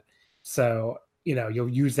private. So, you'll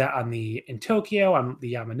use that in Tokyo, on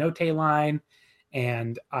the Yamanote line,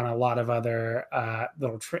 and on a lot of other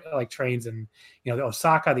little trains in, the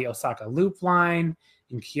Osaka Loop line.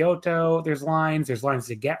 In Kyoto, there's lines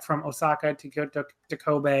to get from Osaka to Kyoto to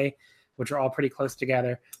Kobe, which are all pretty close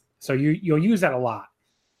together. So you'll use that a lot,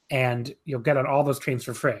 and you'll get on all those trains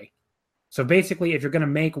for free. So basically, if you're going to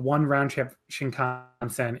make one round trip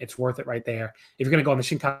Shinkansen, it's worth it right there. If you're going to go on the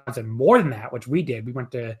Shinkansen more than that, which we did, we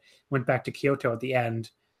went back to Kyoto at the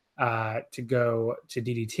end to go to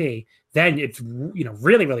DDT, then it's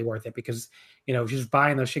really, really worth it, because just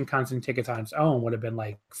buying those Shinkansen tickets on its own would have been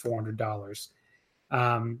like $400.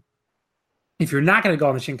 If you're not going to go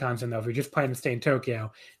on the Shinkansen, though, if you're just planning to stay in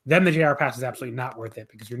Tokyo, then the JR Pass is absolutely not worth it,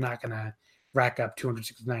 because you're not going to rack up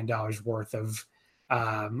 $269 worth of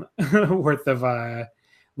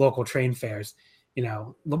local train fares.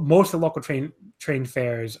 Most of the local train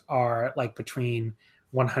fares are like between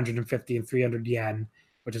 150 and 300 yen,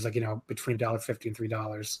 which is like between $1.50 and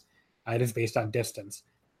 $3. It is based on distance.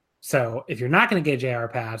 So if you're not going to get a JR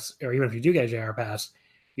Pass, or even if you do get a JR Pass,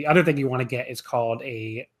 the other thing you want to get is called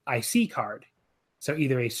a IC card. So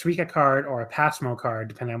either a Suica card or a Passmo card,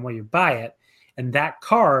 depending on where you buy it. And that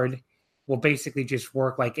card will basically just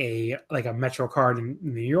work like a Metro card in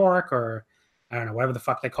New York, or I don't know, whatever the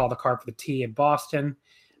fuck they call the card for the T in Boston.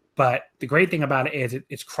 But the great thing about it is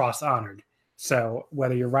it's cross-honored. So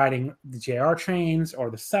whether you're riding the JR trains or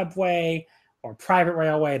the subway or private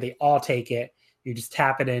railway, they all take it. You just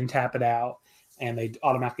tap it in, tap it out, and they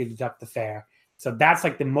automatically deduct the fare. So that's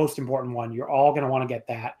like the most important one. You're all going to want to get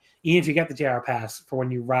that. Even if you get the JR Pass for when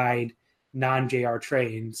you ride non-JR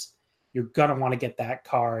trains, you're gonna want to get that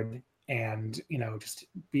card, and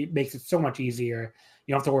makes it so much easier.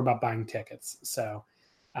 You don't have to worry about buying tickets. So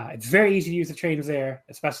it's very easy to use the trains there,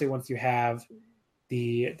 especially once you have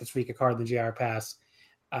the Suica card, the JR Pass.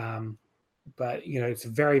 But it's a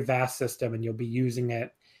very vast system, and you'll be using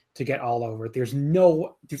it to get all over. There's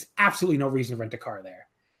absolutely no reason to rent a car there.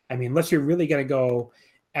 I mean, unless you're really going to go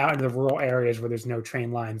out into the rural areas where there's no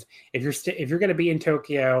train lines. If you're going to be in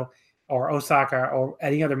Tokyo or Osaka or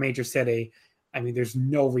any other major city, I mean, there's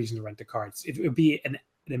no reason to rent a car. It would be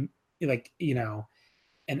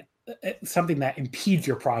something that impedes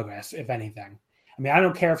your progress, if anything. I mean, I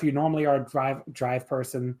don't care if you normally are a drive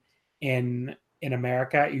person in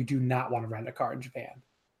America, you do not want to rent a car in Japan.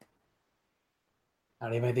 Do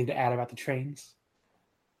you have anything to add about the trains?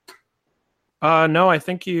 No, I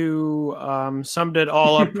think you summed it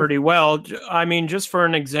all up pretty well. I mean, just for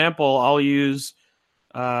an example, I'll use,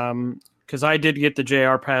 because I did get the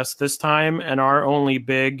JR Pass this time, and our only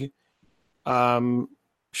big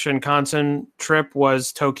Shinkansen trip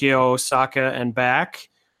was Tokyo, Osaka, and back,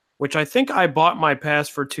 which I think I bought my pass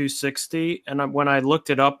for $260, and when I looked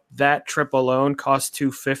it up, that trip alone cost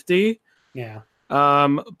 $250. Yeah.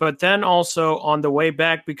 But then also on the way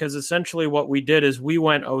back, because essentially what we did is we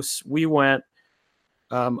went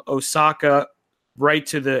Osaka right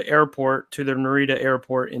to the airport, to the Narita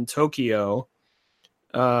airport in Tokyo.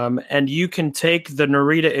 And you can take the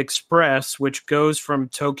Narita Express, which goes from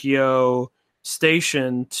Tokyo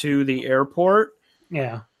Station to the airport.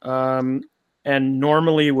 Yeah. And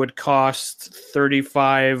normally would cost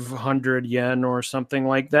 3,500 yen or something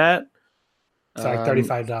like that. It's like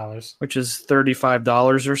 $35. Which is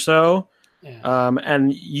 $35 or so. Yeah.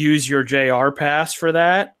 And use your JR Pass for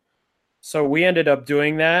that. So we ended up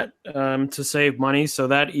doing that to save money. So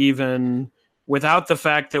that even without the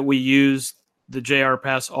fact that we used the JR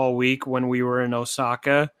Pass all week when we were in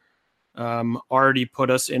Osaka, already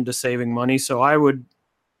put us into saving money. So I would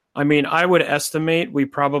estimate we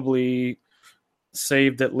probably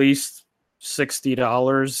saved at least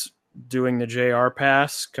 $60 doing the JR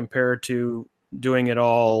Pass compared to doing it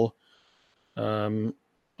all on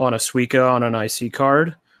a Suica on an IC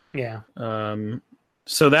card. Yeah.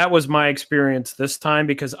 So that was my experience this time,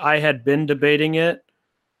 because I had been debating it,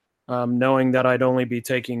 knowing that I'd only be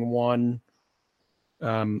taking one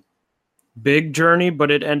big journey, but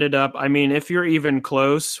it ended up, I mean, if you're even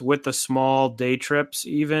close with the small day trips,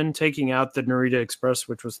 even taking out the Narita Express,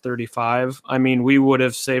 which was $35, I mean, we would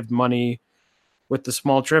have saved money with the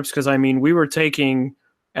small trips, because I mean, we were taking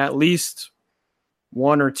at least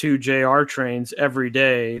one or two JR trains every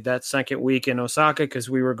day that second week in Osaka, because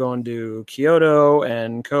we were going to Kyoto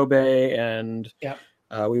and Kobe, and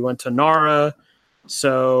we went to Nara.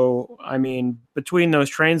 So, I mean, between those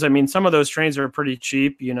trains, I mean, some of those trains are pretty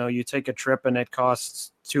cheap. You take a trip and it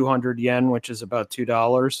costs 200 yen, which is about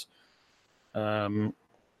 $2.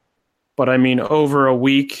 But I mean, over a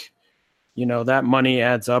week, that money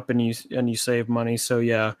adds up and you save money. So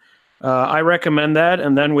yeah, I recommend that.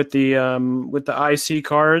 And then with the IC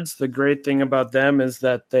cards, the great thing about them is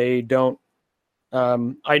that they don't,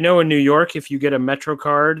 I know in New York, if you get a Metro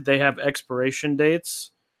card, they have expiration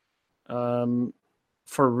dates.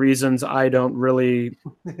 For reasons I don't really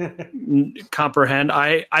comprehend.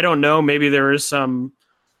 I don't know. Maybe there is some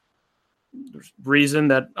reason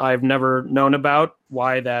that I've never known about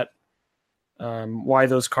why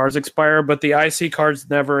those cards expire, but the IC cards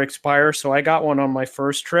never expire. So I got one on my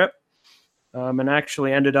first trip, and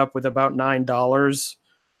actually ended up with about $9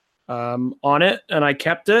 on it, and I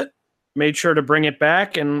kept it, made sure to bring it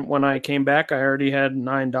back, and when I came back, I already had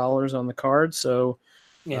 $9 on the card. So.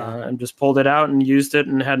 Yeah, and just pulled it out and used it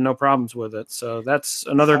and had no problems with it. So that's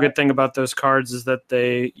another good thing about those cards, is that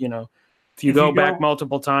they, if you go back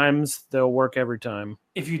multiple times, they'll work every time.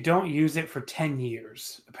 If you don't use it for 10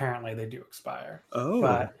 years, apparently they do expire.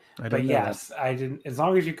 Oh, but yes, I didn't. As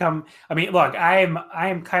long as you come, I mean, look, I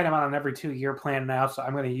am kind of on an every 2-year plan now, so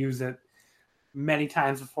I'm going to use it many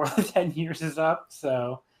times before the 10 years is up.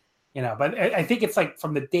 So, but I think it's like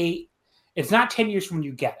from the date. It's not 10 years from when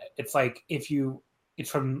you get it. It's like it's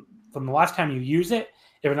from the last time you use it.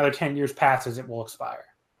 If another 10 years passes, it will expire.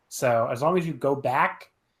 So as long as you go back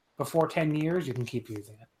before 10 years, you can keep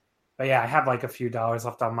using it. But yeah, I have like a few dollars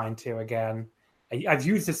left on mine too. Again, I've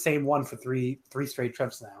used the same one for three straight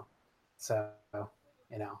trips now. So,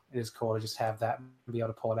 it is cool to just have that and be able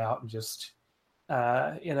to pull it out and just,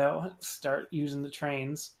 start using the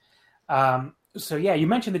trains. So yeah, you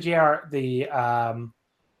mentioned the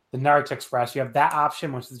Narita Express. You have that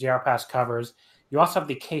option, which the JR Pass covers. You also have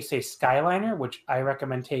the Keisei Skyliner, which I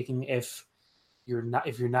recommend taking if you're not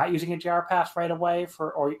using a JR Pass right away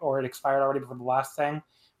or it expired already before the last thing,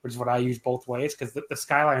 which is what I use both ways, because the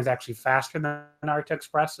Skyliner is actually faster than Narita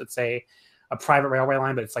Express. It's a private railway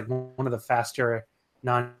line, but it's like one of the faster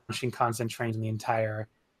non-Shinkansen trains in the entire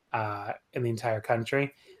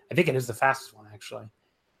country. I think it is the fastest one, actually.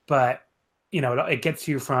 But it gets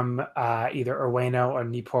you from either Ueno or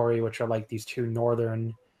Nippori, which are like these two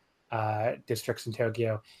northern districts in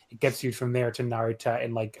Tokyo. It gets you from there to Narita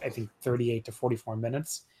in like I think 38 to 44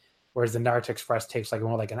 minutes, whereas the Narita Express takes like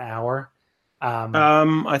more like an hour.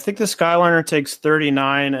 I think the Skyliner takes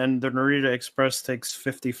 39 and the Narita Express takes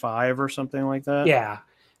 55 or something like that. Yeah.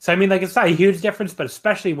 So I mean, like, it's not a huge difference, but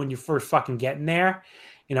especially when you first fucking get in there,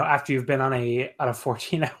 after you've been on a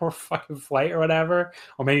 14-hour fucking flight or whatever,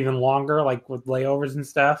 or maybe even longer, like with layovers and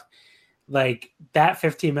stuff, like that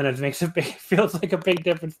 15 minutes feels like a big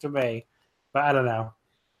difference to me. But I don't know.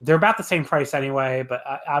 They're about the same price anyway, but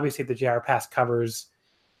obviously the JR Pass covers,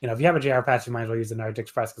 if you have a JR Pass, you might as well use the Narita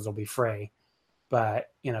Express because it'll be free. But,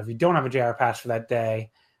 if you don't have a JR Pass for that day,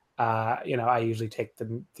 I usually take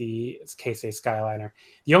the Keisei Skyliner.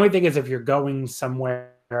 The only thing is if you're going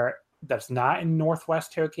somewhere that's not in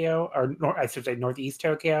Northwest Tokyo, or I should say Northeast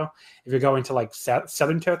Tokyo, if you're going to like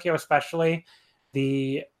Southern Tokyo especially,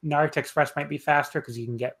 the Narita Express might be faster because you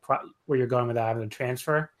can get where you're going without having to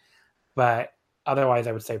transfer. But otherwise,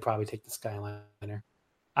 I would say probably take the Skyliner.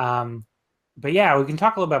 But yeah, we can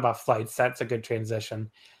talk a little bit about flights. That's a good transition.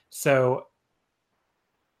 So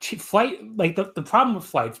flight, like the problem with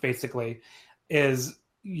flights basically is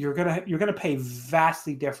you're gonna pay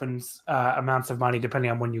vastly different amounts of money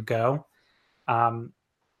depending on when you go.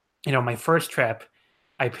 My first trip,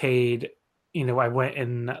 I paid. I went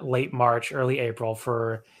in late March, early April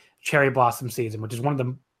for cherry blossom season, which is one of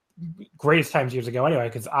the greatest times years ago anyway,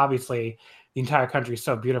 because obviously the entire country is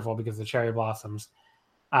so beautiful because of the cherry blossoms.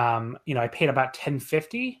 I paid about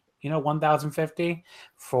 $1,050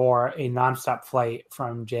 for a nonstop flight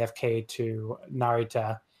from JFK to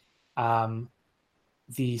Narita.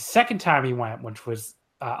 The second time we went, which was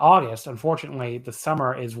August, unfortunately, the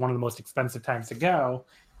summer is one of the most expensive times to go.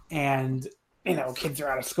 And, kids are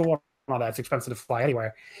out of school and all that. It's expensive to fly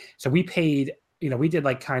anywhere. So we paid, we did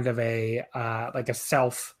like kind of a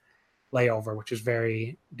self layover, which is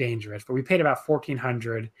very dangerous. But we paid about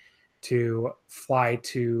 $1,400 to fly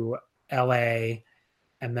to LA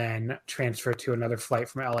and then transfer to another flight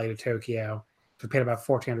from LA to Tokyo. So we paid about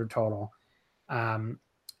 $1,400 total.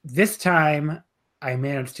 This time I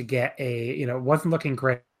managed to get it wasn't looking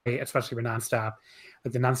great, especially for nonstop.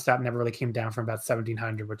 Like the nonstop never really came down from about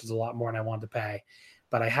 $1,700, which is a lot more than I wanted to pay.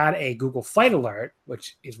 But I had a Google Flight Alert,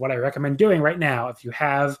 which is what I recommend doing right now.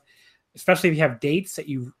 Especially if you have dates that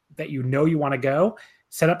you want to go,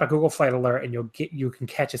 set up a Google Flight Alert and you can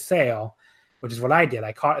catch a sale, which is what I did.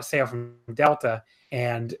 I caught a sale from Delta,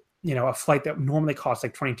 and a flight that normally costs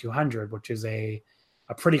like $2,200, which is a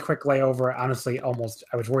pretty quick layover. Honestly, almost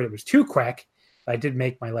I was worried it was too quick, but I did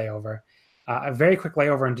make my layover. A very quick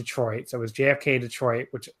layover in Detroit. So it was JFK Detroit,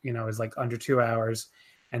 which is like under 2 hours,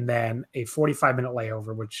 and then a 45-minute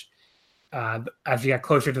layover, which as you got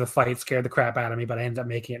closer to the flight, scared the crap out of me, but I ended up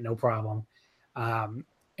making it no problem. And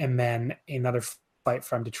then another flight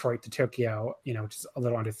from Detroit to Tokyo, which is a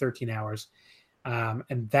little under 13 hours.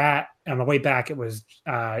 And that on the way back, it was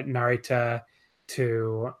Narita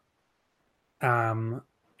to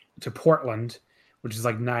Portland, which is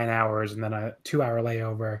like 9 hours, and then a 2-hour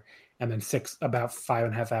layover, and then about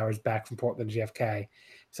 5.5 hours back from Portland to JFK.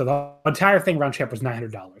 So the entire thing round trip was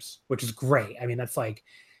 $900, which is great. I mean, that's like,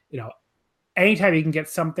 anytime you can get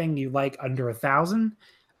something you like under $1,000,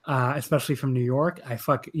 especially from New York, I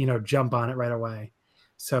jump on it right away.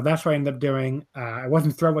 So that's what I ended up doing. I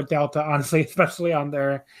wasn't thrilled with Delta, honestly, especially on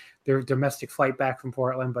their domestic flight back from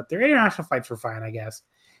Portland, but their international flights were fine, I guess.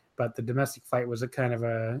 But the domestic flight was a kind of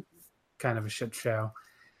a shit show.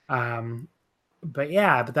 But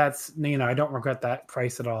that's, I don't regret that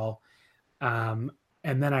price at all. And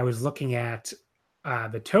then I was looking at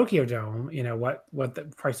the Tokyo Dome, what the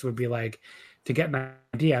price would be like to get an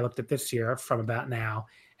idea. I looked at this year from about now.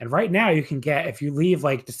 And right now you can get, if you leave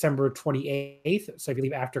like December 28th, so if you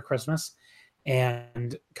leave after Christmas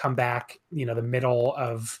and come back, the middle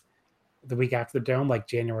of the week after the Dome, like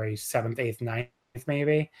January 7th, 8th, 9th,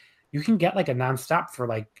 maybe, you can get like a nonstop for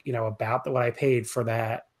like, about what I paid for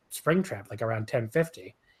that spring trip, like around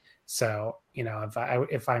 $1,050. So,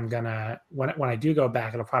 if I'm gonna, when I do go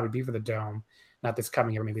back, it'll probably be for the Dome, not this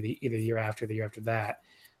coming year, maybe either the year after, the year after that.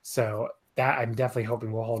 So that I'm definitely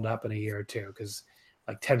hoping will hold up in a year or two, because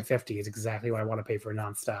like $1,050 is exactly what I want to pay for a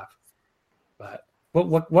nonstop. But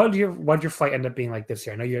what did your flight end up being like this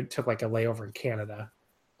year? I know you took like a layover in Canada.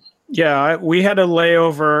 Yeah, we had a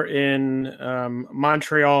layover in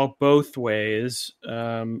Montreal both ways.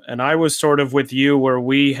 And I was sort of with you where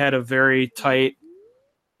we had a very tight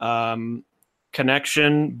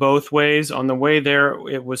connection both ways. On the way there,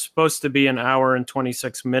 it was supposed to be an hour and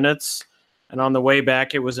 26 minutes. And on the way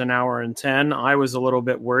back, it was an hour and 10. I was a little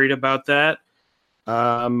bit worried about that.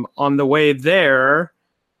 On the way there,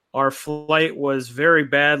 our flight was very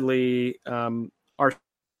badly, our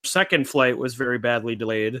second flight was very badly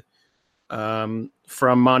delayed.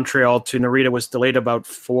 From Montreal to Narita was delayed about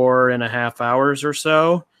 4.5 hours or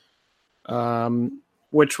so,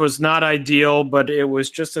 which was not ideal, but it was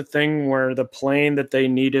just a thing where the plane that they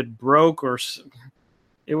needed broke, or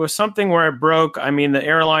it was something where it broke. I mean, the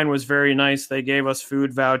airline was very nice. They gave us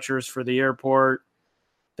food vouchers for the airport.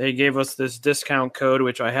 They gave us this discount code,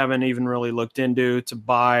 which I haven't even really looked into, to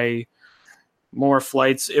buy more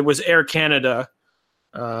flights. It was Air Canada.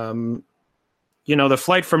 The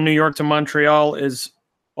flight from New York to Montreal is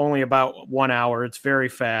only about 1 hour. It's very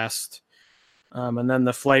fast. And then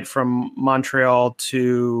the flight from Montreal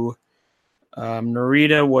to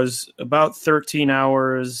Narita was about 13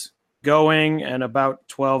 hours going and about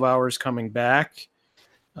 12 hours coming back.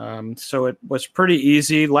 So it was pretty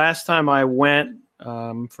easy. Last time I went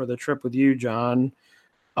for the trip with you, John,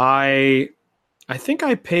 I think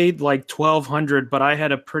I paid like $1,200, but I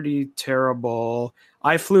had a pretty terrible.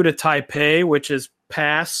 I flew to Taipei, which is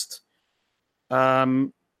past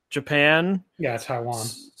Japan. Yeah, Taiwan.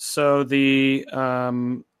 So the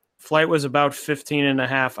flight was about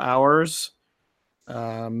 15.5 hours.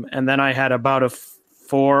 And then I had about a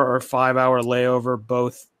 4 or 5 hour layover,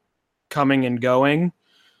 both coming and going.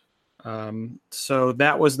 So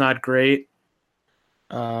that was not great.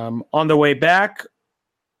 On the way back,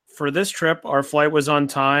 for this trip, our flight was on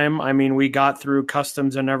time. I mean, we got through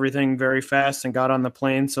customs and everything very fast and got on the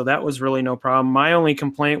plane, so that was really no problem. My only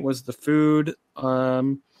complaint was the food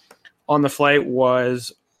on the flight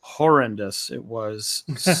was horrendous. It was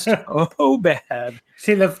so bad.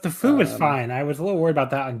 See, the food was fine. I was a little worried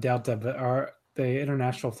about that on Delta, but the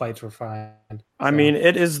international flights were fine. I mean,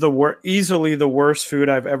 it is easily the worst food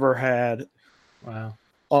I've ever had. Wow.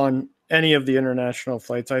 On any of the international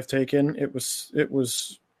flights I've taken. It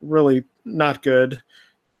was really not good.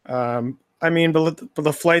 I mean, but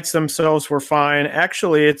the flights themselves were fine.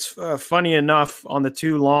 Actually, it's funny enough, on the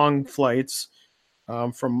 2 long flights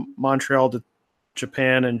from Montreal to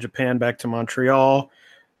Japan and Japan back to Montreal,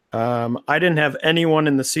 I didn't have anyone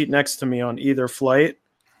in the seat next to me on either flight,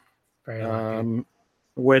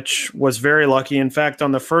 which was very lucky. In fact,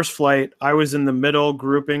 on the first flight, I was in the middle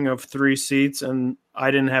grouping of 3 seats, and I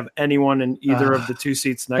didn't have anyone in either of the 2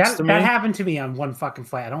 seats next to me. That happened to me on one fucking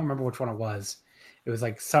flight. I don't remember which one it was. It was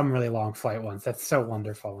like some really long flight once. That's so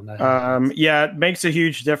wonderful. Yeah, it makes a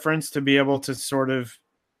huge difference to be able to sort of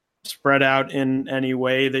spread out in any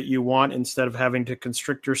way that you want instead of having to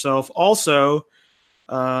constrict yourself. Also,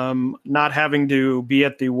 not having to be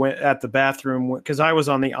at the bathroom, because I was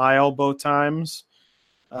on the aisle both times,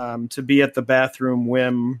 to be at the bathroom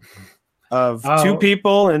whim of 2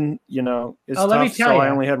 people, and it's tough. Let me tell you, I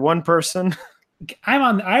only had 1 person. I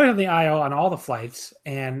was on the aisle on all the flights,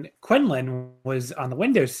 and Quinlan was on the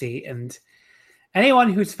window seat. And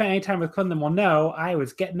anyone who's spent any time with Quinlan will know I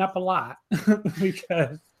was getting up a lot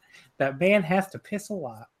because that man has to piss a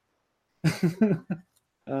lot.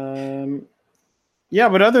 Yeah,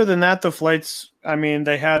 but other than that, the flights, I mean,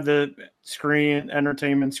 they had the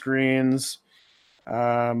entertainment screens.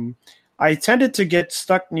 I tended to get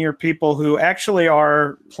stuck near people who actually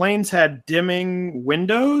planes had dimming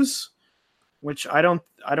windows, which I don't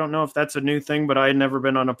know if that's a new thing, but I had never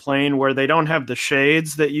been on a plane where they don't have the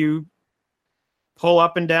shades that you pull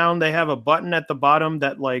up and down. They have a button at the bottom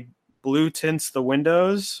that like blue tints the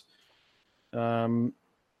windows. And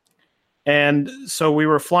so we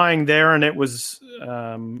were flying there, and it was,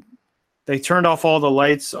 they turned off all the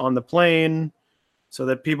lights on the plane so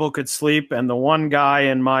that people could sleep. And the one guy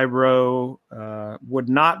in my row would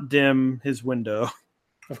not dim his window.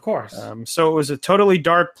 Of course. So it was a totally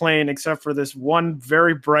dark plane except for this one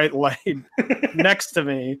very bright light next to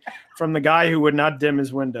me from the guy who would not dim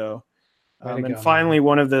his window. And finally,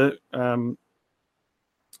 one of the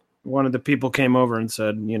people came over and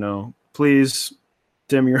said, please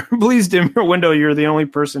dim your window. You're the only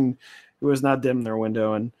person who has not dimmed their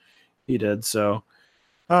window, and he did. So,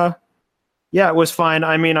 yeah, it was fine.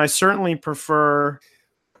 I mean, I certainly prefer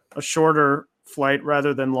a shorter flight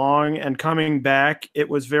rather than long. And coming back, it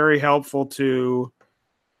was very helpful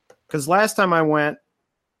because last time I went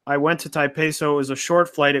to Taipei, so it was a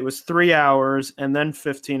short flight. It was 3 hours and then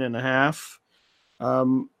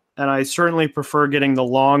 15.5. and I certainly prefer getting the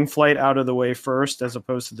long flight out of the way first as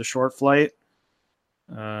opposed to the short flight.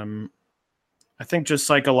 I think just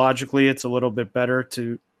psychologically, it's a little bit better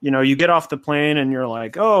to, you get off the plane and you're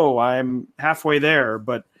like, oh, I'm halfway there.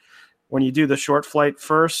 But when you do the short flight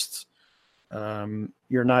first,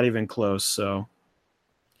 you're not even close. So,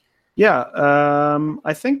 yeah,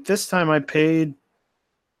 I think this time I paid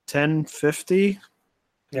 $10.50.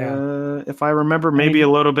 Yeah. If I remember, maybe a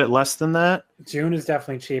little bit less than that. June is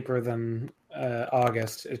definitely cheaper than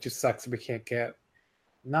August. It just sucks that we can't get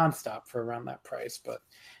nonstop for around that price. But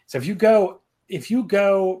so if you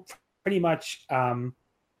go pretty much, in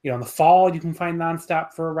the fall, you can find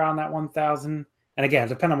nonstop for around that 1,000. And again,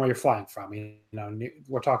 depending on where you're flying from,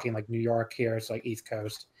 we're talking like New York here, it's like East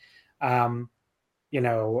Coast.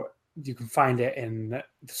 You can find it in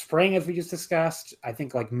the spring, as we just discussed. I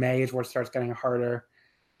think like May is where it starts getting harder.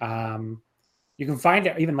 You can find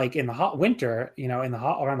it even like in the winter,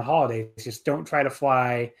 around the holidays. Just don't try to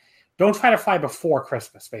fly before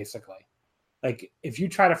Christmas, basically. Like if you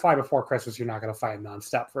try to fly before Christmas, you're not going to find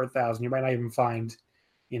nonstop for 1,000. You might not even find,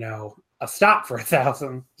 a stop for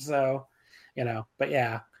 1,000. So, but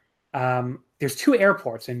yeah, there's two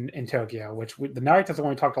airports in Tokyo, which the Narita is the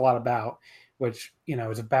one we talked a lot about, which,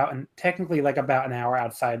 is technically like about an hour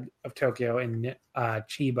outside of Tokyo in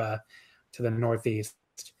Chiba to the northeast.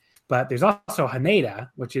 But there's also Haneda,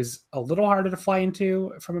 which is a little harder to fly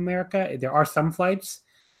into from America. There are some flights,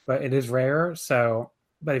 but it is rare. So,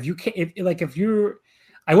 but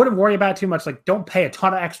I wouldn't worry about it too much. Like, don't pay a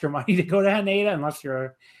ton of extra money to go to Haneda unless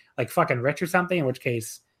you're like fucking rich or something, in which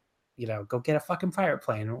case, go get a fucking pirate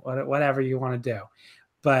plane, whatever you want to do.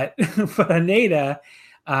 But for Haneda,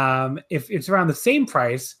 if it's around the same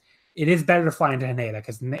price, it is better to fly into Haneda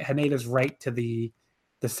because Haneda is right to the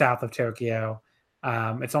south of Tokyo.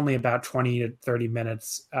 It's only about 20 to 30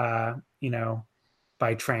 minutes,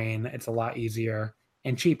 by train. It's a lot easier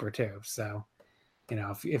and cheaper too. So,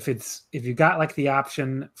 if you got like the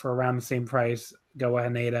option for around the same price, go with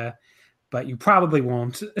Haneda, but you probably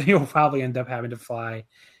won't. You'll probably end up having to fly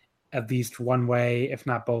at least one way, if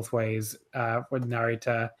not both ways, with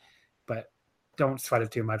Narita. But don't sweat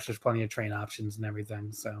it too much. There's plenty of train options and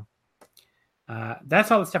everything. So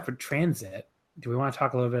that's all the stuff for transit. Do we want to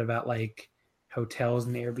talk a little bit about like hotels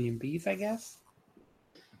and Airbnbs, I guess?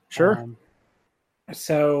 Sure.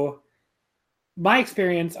 So my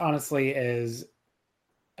experience, honestly, is,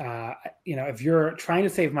 if you're trying to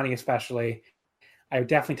save money, especially, I would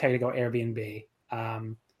definitely tell you to go Airbnb.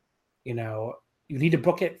 You need to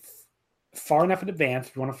book it far enough in advance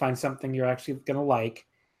if you want to find something you're actually going to like,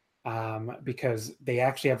 because they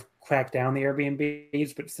actually have cracked down the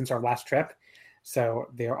Airbnbs, but since our last trip. So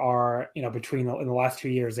there are, in the last 2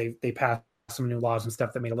 years, they passed some new laws and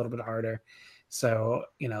stuff that made it a little bit harder. So,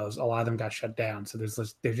 a lot of them got shut down. So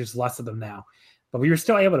there's just less of them now. But we were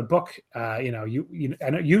still able to book, I know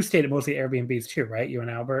you stayed at mostly Airbnbs too, right? You and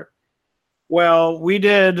Albert? Well, we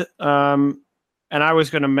did, and I was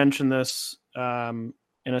going to mention this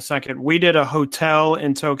in a second. We did a hotel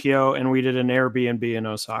in Tokyo and we did an Airbnb in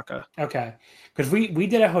Osaka. Okay. Because we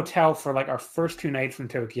did a hotel for like our first 2 nights in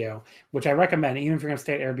Tokyo, which I recommend, even if you're going to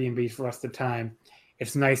stay at Airbnb for the rest of the time.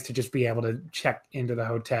 It's nice to just be able to check into the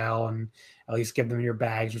hotel and at least give them your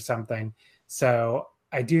bags or something. So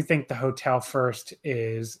I do think the hotel first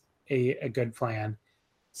is a good plan.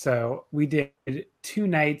 So we did 2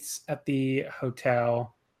 nights at the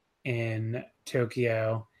hotel in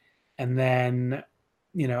Tokyo, and then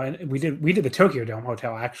and we did the Tokyo Dome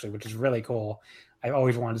Hotel actually, which is really cool. I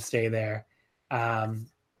always wanted to stay there. But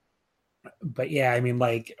yeah,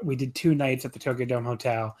 like we did 2 nights at the Tokyo Dome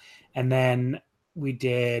Hotel, and then we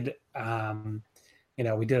did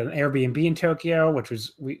we did an Airbnb in Tokyo, which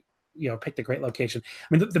was we picked a great location.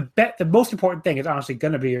 I mean, the most important thing is honestly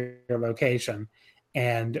going to be your location,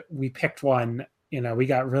 and we picked one. We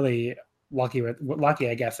got really lucky,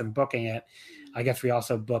 I guess, in booking it. I guess we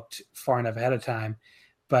also booked far enough ahead of time,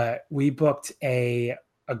 but we booked a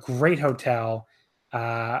great hotel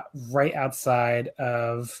right outside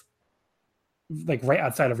of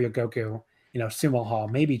Ryogoku, Sumo Hall.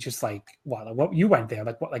 Maybe just like what you went there,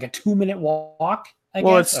 like a 2-minute walk. I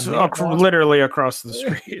guess? It's literally across the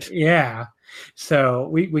street. Yeah. So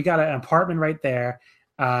we got an apartment right there.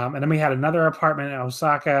 And then we had another apartment in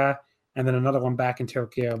Osaka and then another one back in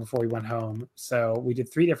Tokyo before we went home. So we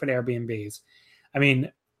did 3 different Airbnbs. I mean,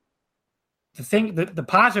 the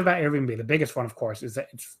positive about Airbnb, the biggest one, of course, is that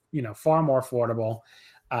it's, far more affordable.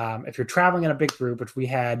 If you're traveling in a big group, which we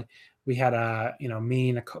had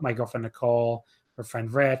me, my girlfriend, Nicole, her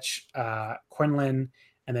friend, Rich, Quinlan,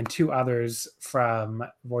 and then 2 others from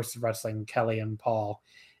Voice of Wrestling, Kelly and Paul.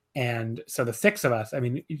 And so the six of us, I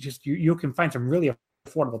mean, you can find some really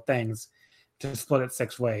affordable things to split it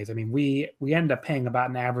 6 ways. I mean, we end up paying about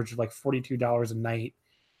an average of like $42 a night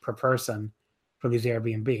per person for these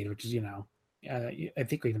Airbnb, which is, I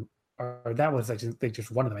think we even, or that was, I think,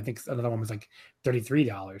 just one of them. I think another one was like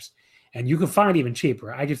 $33, and you can find even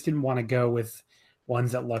cheaper. I just didn't want to go with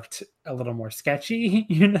ones that looked a little more sketchy,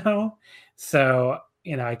 So,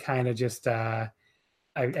 I kind of just, I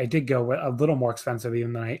did go a little more expensive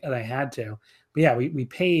even than I had to. But yeah, we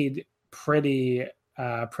paid pretty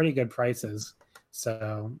good prices.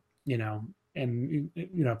 So, and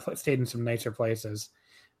stayed in some nicer places.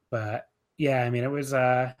 But yeah, I mean, it was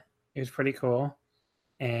pretty cool.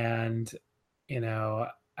 And,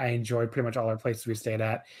 I enjoyed pretty much all our places we stayed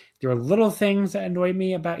at. There were little things that annoyed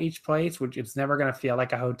me about each place, which it's never going to feel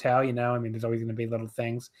like a hotel, I mean, there's always going to be little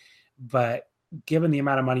things. But given the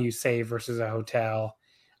amount of money you save versus a hotel,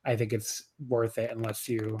 I think it's worth it unless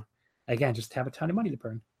you, again, just have a ton of money to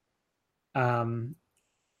burn.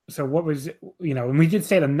 So what was, and we did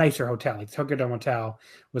stay at a nicer hotel. Like Tokyo Dome Hotel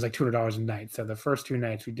was like $200 a night. So the first 2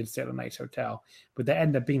 nights we did stay at a nice hotel, but that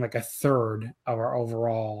ended up being like a third of our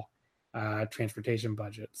overall transportation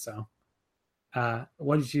budget. So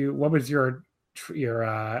what was your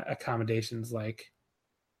accommodations like?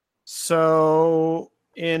 So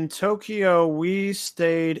in Tokyo, we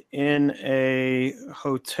stayed in a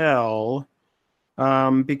hotel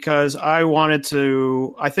because I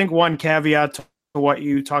think one caveat to what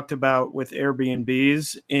you talked about with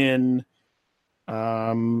Airbnbs in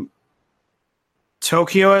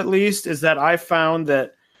Tokyo, at least, is that I found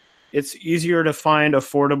that it's easier to find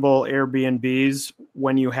affordable Airbnbs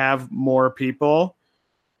when you have more people.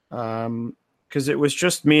 Because it was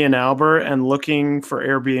just me and Albert, and looking for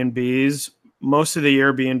Airbnbs, most of the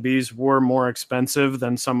Airbnbs were more expensive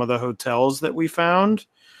than some of the hotels that we found.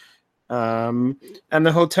 And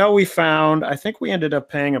the hotel we found, I think we ended up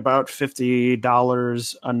paying about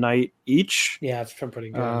 $50 a night each. Yeah, it's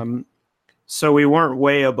pretty good. So we weren't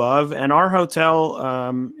way above. And our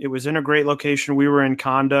hotel, it was in a great location. We were in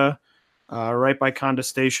Kanda, right by Kanda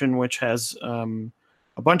Station, which has a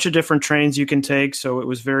bunch of different trains you can take. So it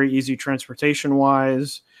was very easy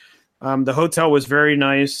transportation-wise. The hotel was very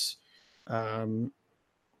nice. I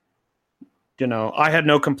had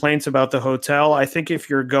no complaints about the hotel. I think if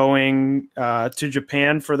you're going to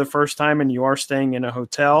Japan for the first time and you are staying in a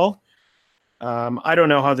hotel, I don't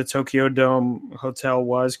know how the Tokyo Dome Hotel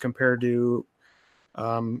was compared to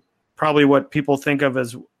probably what people think of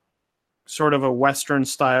as sort of a Western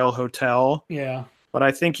style hotel. Yeah. But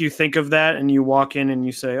I think you think of that and you walk in and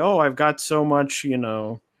you say, oh, I've got so much,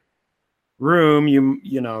 room.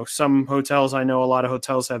 Some hotels, I know a lot of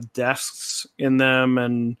hotels have desks in them,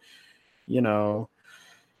 and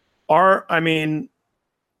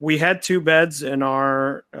we had 2 beds in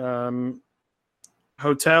our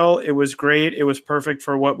hotel. It was great. It was perfect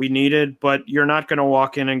for what we needed, but you're not going to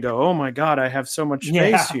walk in and go, oh my God, I have so much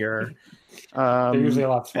space here. They're usually a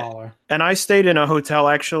lot smaller. And I stayed in a hotel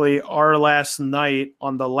actually our last night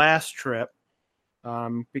on the last trip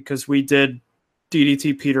because we did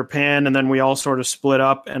DDT Peter Pan, and then we all sort of split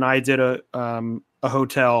up, and I did a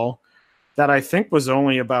hotel that I think was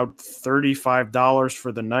only about $35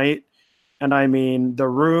 for the night. And I mean, the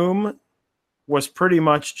room was pretty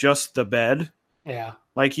much just the bed. Yeah.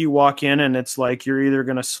 Like you walk in and it's like you're either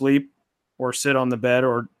going to sleep or sit on the bed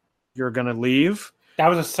or you're going to leave. That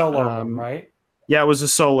was a solo room, right? Yeah, it was a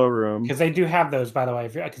solo room. Because they do have those, by the way.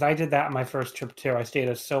 Because I did that on my first trip too. I stayed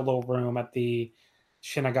a solo room at the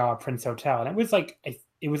Shinagawa Prince Hotel, and it was like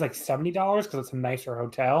 $70 because it's a nicer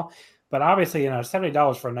hotel. But obviously,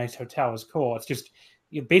 $70 for a nice hotel is cool. It's just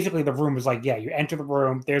basically the room was like, yeah, you enter the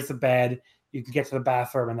room, there's the bed, you can get to the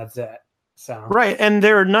bathroom, and that's it. So right, and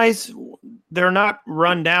they're nice. They're not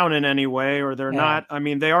run down in any way, or they're not. I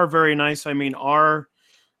mean, they are very nice. I mean, our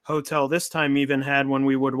hotel this time even had, when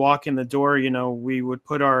we would walk in the door, we would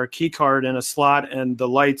put our key card in a slot, and the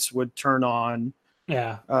lights would turn on.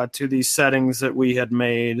 Yeah. To these settings that we had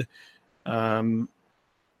made, and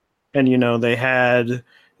they had.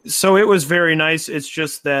 So it was very nice. It's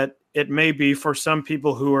just that it may be for some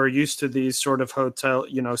people who are used to these sort of hotel,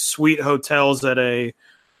 suite hotels at a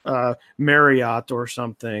Marriott or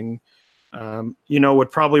something,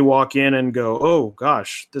 would probably walk in and go, oh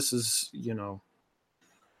gosh, this is,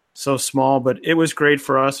 so small, but it was great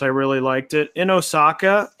for us. I really liked it. In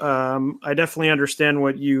Osaka, I definitely understand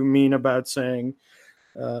what you mean about saying,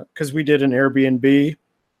 because we did an Airbnb,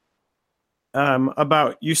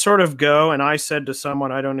 about you sort of go, and I said to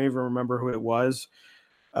someone, I don't even remember who it was.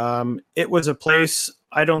 It was a place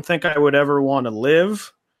I don't think I would ever want to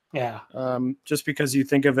live, Yeah. Just because you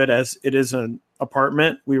think of it as it is an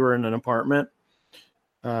apartment. We were in an apartment.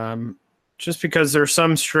 Just because there's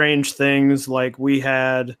some strange things like we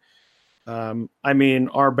had,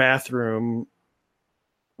 our bathroom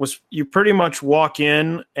was, you pretty much walk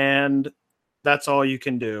in and that's all you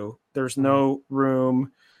can do. There's no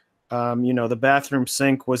room. The bathroom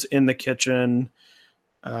sink was in the kitchen.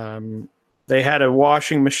 They had a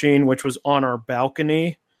washing machine, which was on our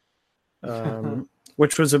balcony,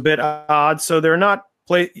 which was a bit odd. So you're not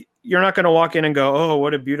going to walk in and go, oh,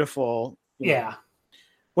 what a beautiful,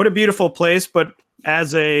 what a beautiful place. But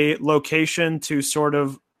as a location to sort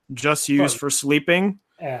of just use for sleeping,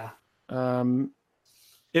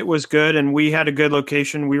 it was good. And we had a good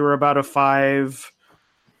location. We were about a 5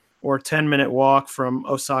 or 10-minute walk from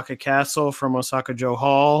Osaka Castle, from Osaka-jo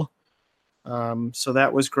Hall. So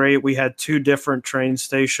that was great. We had 2 different train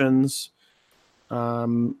stations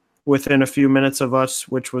within a few minutes of us,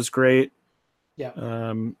 which was great. Yeah.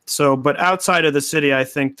 But outside of the city, I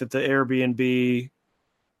think that the Airbnb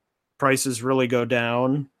prices really go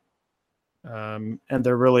down, and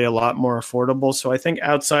they're really a lot more affordable. So I think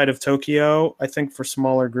outside of Tokyo, I think for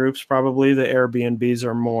smaller groups, probably the Airbnbs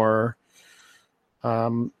are more,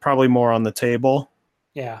 probably more on the table.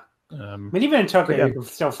 Yeah. Even in Tokyo, you can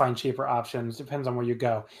still find cheaper options. Depends on where you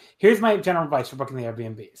go. Here's my general advice for booking the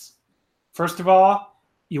Airbnbs. First of all,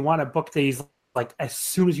 you want to book these like as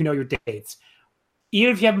soon as you know your dates.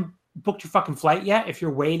 Even if you haven't booked your fucking flight yet, if you're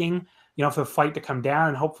waiting, for the flight to come down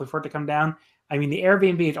and hopefully for it to come down. I mean, the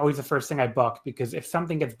Airbnb is always the first thing I book because if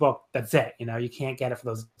something gets booked, that's it. You can't get it for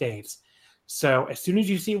those dates. So as soon as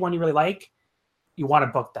you see one you really like, you want to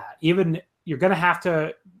book that. Even you're going to have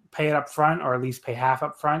to pay it up front or at least pay half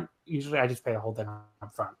up front. Usually I just pay the whole thing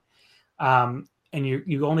up front. And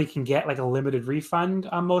you only can get like a limited refund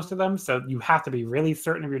on most of them. So you have to be really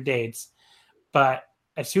certain of your dates. But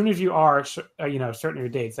as soon as you are, certain of your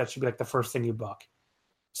dates, that should be like the first thing you book.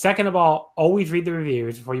 Second of all, always read the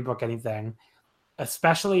reviews before you book anything.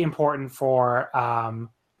 Especially important for, how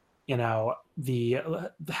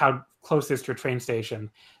close it is to a train station.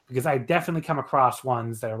 Because I definitely come across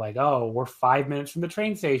ones that are like, oh, we're 5 minutes from the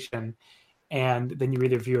train station. And then you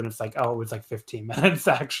read the review and it's like, oh, it was like 15 minutes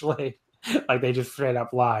actually. Like they just straight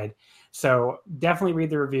up lied. So definitely read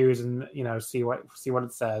the reviews and, see what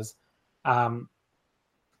it says. To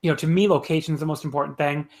me, location is the most important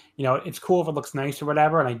thing. It's cool if it looks nice or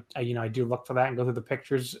whatever. And I do look for that and go through the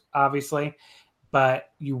pictures, obviously. But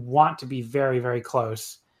you want to be very, very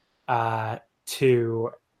close to,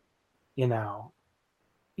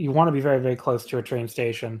 you want to be very, very close to a train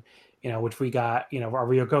station, which we got, our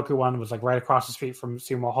Ryogoku one was like right across the street from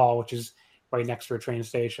Sumo Hall, which is right next to a train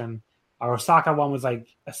station. Our Osaka one was like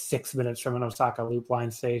 6 minutes from an Osaka Loop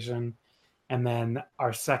Line station. And then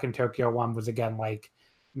our second Tokyo one was again like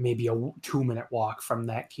maybe a 2-minute walk from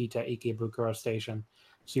that Kita Ikebukuro station.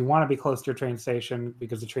 So you want to be close to a train station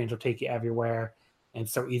because the trains will take you everywhere. And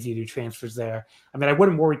it's so easy to do transfers there. I mean, I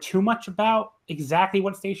wouldn't worry too much about exactly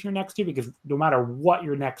what station you're next to because no matter what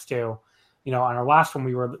you're next to, on our last one,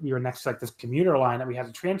 we were next to like this commuter line that we had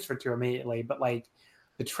to transfer to immediately. But like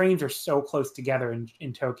the trains are so close together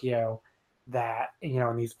in Tokyo that,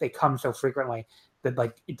 and they come so frequently that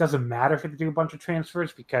like it doesn't matter if you have to do a bunch of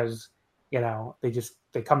transfers because,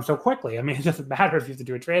 they come so quickly. I mean, it doesn't matter if you have to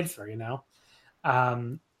do a transfer,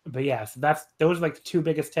 But yeah, so those are like the 2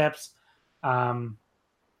 biggest tips. And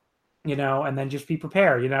then just be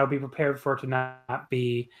prepared, be prepared for it to not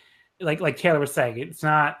be like Taylor was saying, it's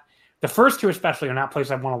not the first 2, especially are not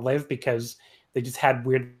places I want to live because they just had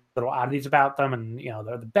weird little oddities about them. And,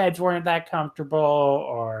 the beds weren't that comfortable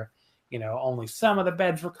or, only some of the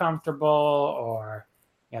beds were comfortable or,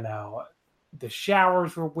 the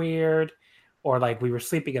showers were weird or like we were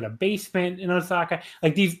sleeping in a basement in Osaka.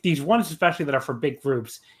 Like these ones, especially that are for big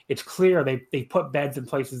groups, it's clear they put beds in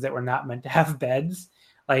places that were not meant to have beds.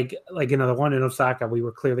 Like the one in Osaka, we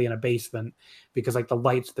were clearly in a basement because like the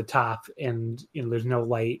light's at the top and there's no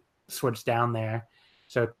light switch down there,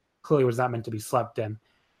 so it clearly was not meant to be slept in.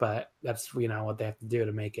 But that's what they have to do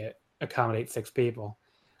to make it accommodate 6 people.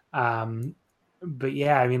 But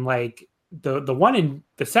yeah, I mean like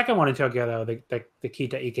the second one in Tokyo though, the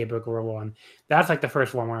Kita Ikebukuro one, that's like the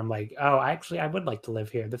first one where I'm like, oh, I would like to live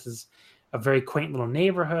here. This is a very quaint little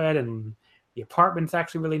neighborhood and the apartment's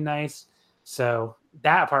actually really nice. So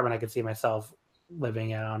that apartment I could see myself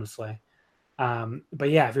living in, honestly. But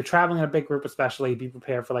yeah, if you're traveling in a big group, especially, be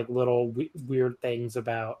prepared for like little weird things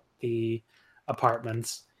about the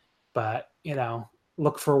apartments. But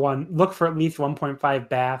look for at least 1.5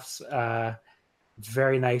 baths. It's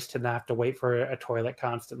very nice to not have to wait for a toilet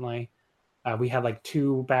constantly. We had like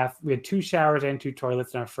we had 2 showers and 2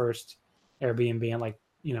 toilets in our first Airbnb, and like,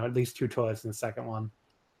 at least 2 toilets in the second one.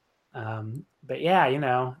 But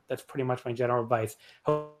yeah, that's pretty much my general advice.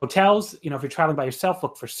 Hotels, if you're traveling by yourself,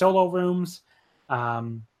 look for solo rooms.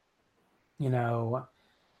 There's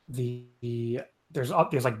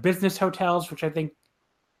like business hotels, which I think,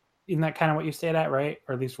 isn't that kind of what you stayed at, right?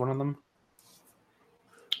 Or at least one of them?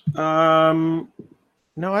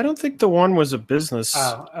 No, I don't think the one was a business.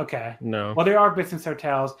 Oh, okay. No. Well, there are business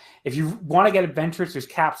hotels. If you want to get adventurous, there's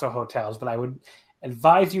capsule hotels, but I would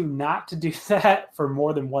advise you not to do that for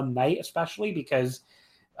more than one night, especially because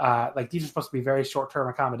these are supposed to be very short-term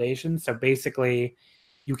accommodations. So basically,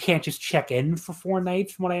 you can't just check in for 4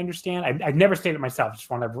 nights, from what I understand. I've never stayed at myself, just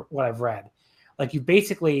what I've read. Like,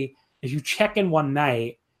 if you check in one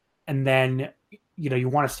night and then you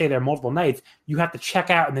want to stay there multiple nights, you have to check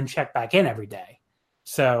out and then check back in every day.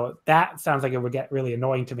 So that sounds like it would get really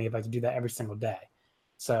annoying to me if I could do that every single day.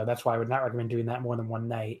 So that's why I would not recommend doing that more than one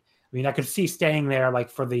night. I mean, I could see staying there like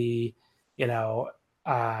for the,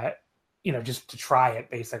 just to try it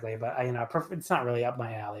basically, but it's not really up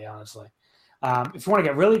my alley, honestly. If you want to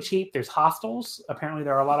get really cheap, there's hostels. Apparently,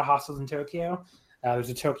 there are a lot of hostels in Tokyo. There's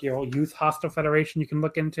a Tokyo Youth Hostel Federation you can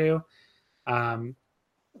look into. I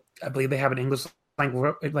believe they have an English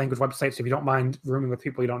language website, so if you don't mind rooming with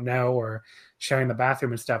people you don't know or sharing the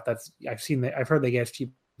bathroom and stuff, I've heard they get as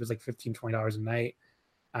cheap as like $15-$20 a night.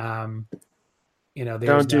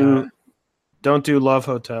 Don't do love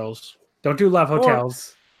hotels. Don't do love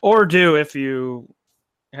hotels. Or do if you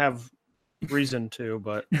have reason to,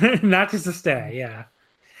 but not just a stay. Yeah.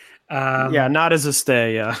 Not as a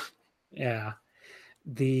stay. Yeah. Yeah.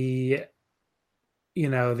 There's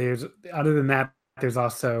other than that, there's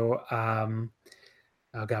also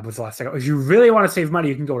oh God, what's the last second? If you really want to save money,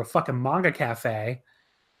 you can go to fucking Manga Cafe,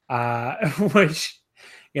 which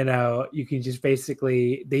you can just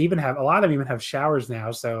basically, a lot of them even have showers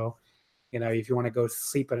now. So, if you want to go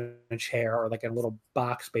sleep in a chair or like a little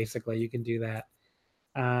box, basically, you can do that.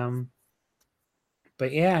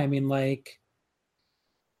 But yeah, I mean, like,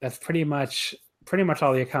 that's pretty much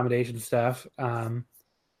all the accommodation stuff.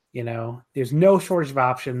 There's no shortage of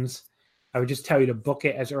options. I would just tell you to book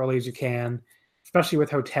it as early as you can, especially with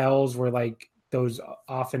hotels where like those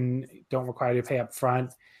often don't require you to pay up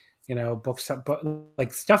front. But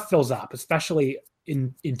like stuff fills up, especially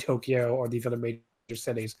in Tokyo or these other major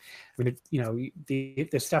cities. I mean, the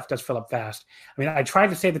stuff does fill up fast. I mean, I tried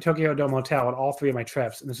to stay at the Tokyo Dome Hotel on all 3 of my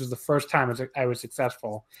trips, and this was the first time I was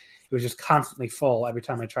successful. It was just constantly full every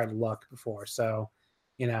time I tried to look before. So,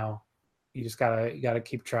 you just gotta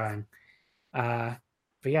keep trying.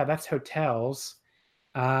 But yeah, that's hotels.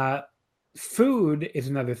 Food is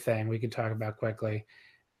another thing we could talk about quickly.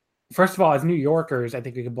 First of all, as New Yorkers, I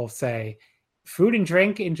think we can both say food and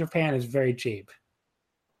drink in Japan is very cheap.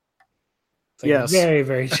 It's yes. Very,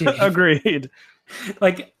 very cheap. Agreed.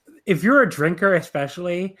 Like, if you're a drinker,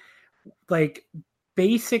 especially, like,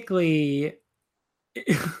 basically,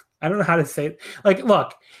 I don't know how to say it. Like,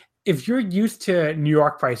 look, if you're used to New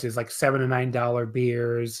York prices, like $7 to $9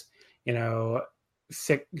 beers, maybe $6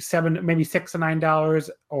 to $9,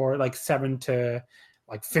 or like $7 to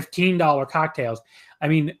like $15 cocktails. I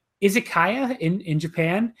mean, izakaya in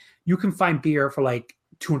Japan, you can find beer for like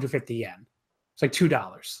 250 yen. It's like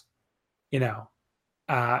 $2.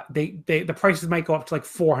 The prices might go up to like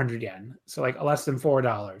 400 yen, so like less than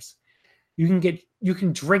 $4. You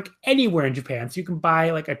can drink anywhere in Japan. So you can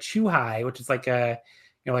buy like a chuhai, which is like a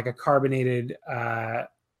carbonated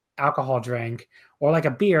alcohol drink, or like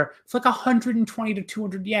a beer. It's like 120 to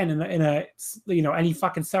 200 yen in a any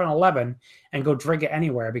fucking 7-Eleven, and go drink it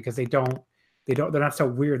anywhere because they're not so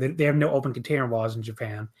weird. They have no open container laws in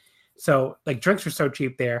Japan. So like drinks are so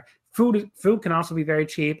cheap there. Food can also be very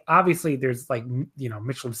cheap. Obviously, there's like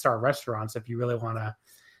Michelin star restaurants if you really want to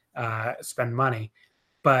spend money,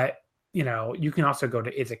 but you can also go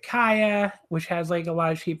to izakaya, which has like a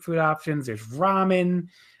lot of cheap food options. There's ramen.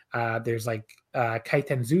 There's like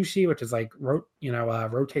kaiten sushi, which is like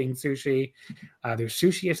rotating sushi. There's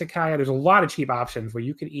sushi izakaya. There's a lot of cheap options where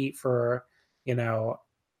you can eat for you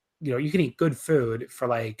can eat good food for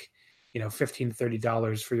like $15 to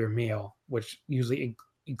 $30 for your meal, which usually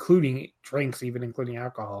including drinks, even including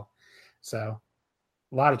alcohol. So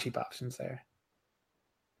a lot of cheap options there.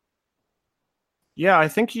 Yeah, I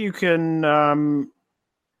think you can,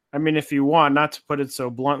 if you want, not to put it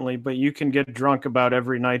so bluntly, but you can get drunk about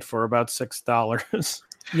every night for about $6.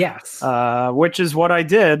 Yes. Which is what I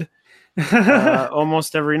did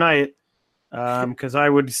almost every night. Because I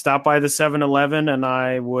would stop by the 7-Eleven and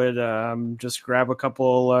I would just grab a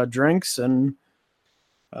couple drinks and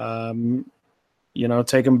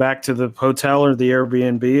take them back to the hotel or the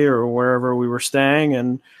Airbnb or wherever we were staying.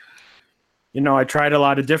 And, I tried a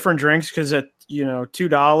lot of different drinks because at,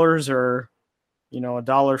 $2 or,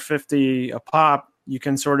 $1.50 a pop, you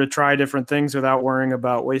can sort of try different things without worrying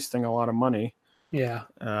about wasting a lot of money. Yeah.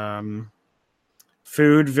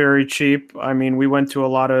 Food, very cheap. I mean, we went to a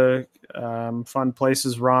lot of fun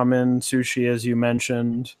places, ramen, sushi, as you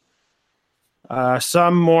mentioned.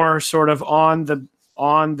 Some more sort of on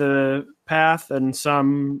the path and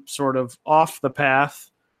some sort of off the path.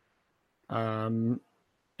 And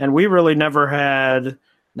we really never had,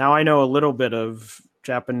 now I know a little bit of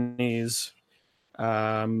Japanese,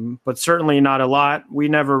 but certainly not a lot. We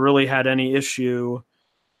never really had any issue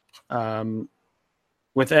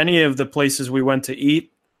with any of the places we went to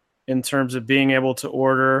eat in terms of being able to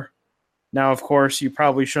order. Now, of course, you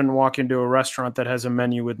probably shouldn't walk into a restaurant that has a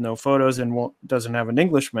menu with no photos and doesn't have an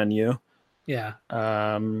English menu. Yeah.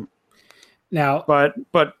 Now,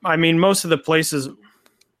 but I mean, most of the places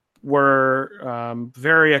were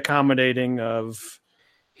very accommodating of.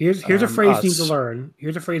 Here's a phrase you need to learn.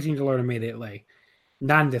 Here's a phrase you need to learn immediately.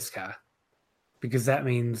 Nan desu ka? Because that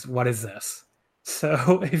means what is this?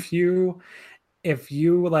 So if they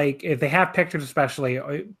have pictures, especially,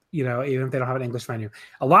 even if they don't have an English menu,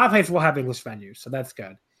 a lot of places will have English menus, so that's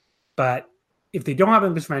good. But if they don't have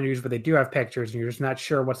English menus, but they do have pictures, and you're just not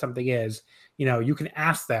sure what something is, you can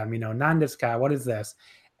ask them, nan desu ka? What is this?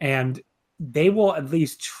 And they will at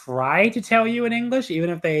least try to tell you in English, even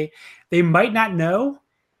if they might not know.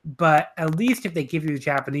 But at least if they give you the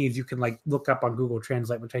Japanese, you can look up on Google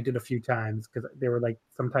Translate, which I did a few times because they were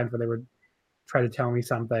sometimes where they would try to tell me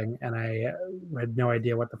something and I had no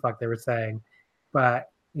idea what the fuck they were saying. But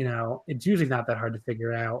it's usually not that hard to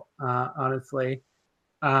figure out, honestly.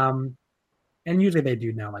 And usually they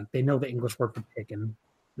do know, they know the English word for chicken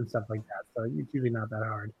and stuff like that. So it's usually not that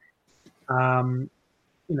hard.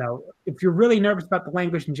 If you're really nervous about the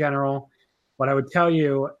language in general, what I would tell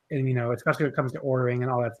you, and especially when it comes to ordering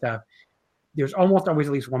and all that stuff, there's almost always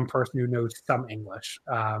at least one person who knows some English.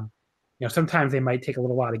 Sometimes they might take a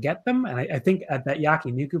little while to get them. And I think at that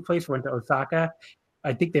yakiniku place we went to Osaka,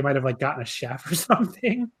 I think they might have gotten a chef or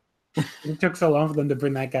something. It took so long for them to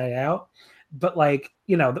bring that guy out. But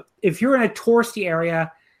if you're in a touristy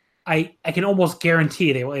area, I can almost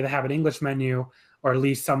guarantee they will either have an English menu or at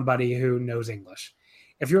least somebody who knows English.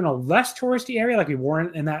 If you're in a less touristy area, like we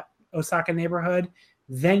weren't in that Osaka neighborhood,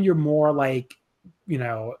 then you're more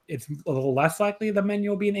it's a little less likely the menu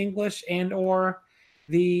will be in English and or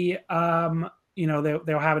the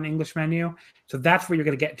they'll have an English menu. So that's where you're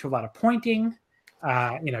going to get into a lot of pointing.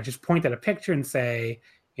 Just point at a picture and say,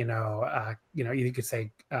 you could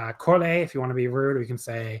say kore if you want to be rude, or you can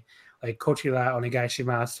say kochira onegai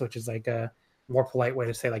shimasu, which is a more polite way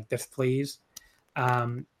to say this, please.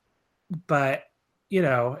 But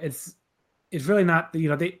it's really not,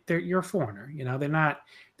 you're a foreigner,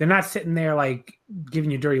 they're not sitting there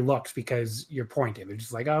giving you dirty looks because you're pointing. They're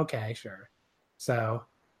just okay, sure. So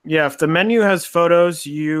yeah, if the menu has photos,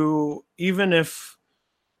 even if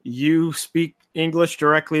you speak English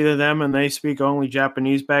directly to them and they speak only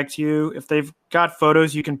Japanese back to you, if they've got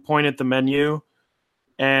photos, you can point at the menu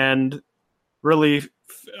and really,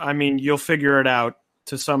 you'll figure it out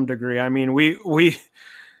to some degree. We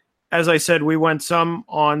as I said, we went some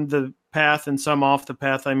on the path and some off the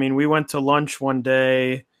path. We went to lunch one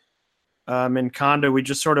day in Kondo. We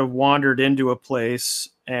just sort of wandered into a place,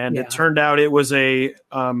 and It turned out it was a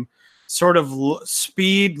sort of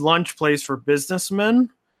speed lunch place for businessmen,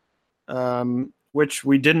 which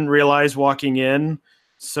we didn't realize walking in.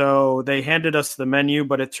 So they handed us the menu,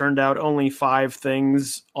 but it turned out only 5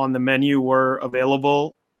 things on the menu were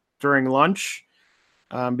available during lunch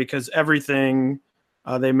because everything...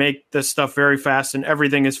 they make this stuff very fast, and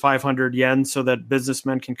everything is 500 yen so that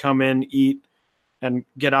businessmen can come in, eat, and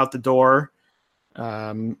get out the door.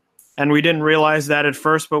 And we didn't realize that at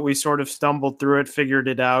first, but we sort of stumbled through it, figured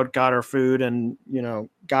it out, got our food, and,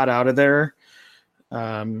 got out of there.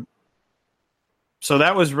 So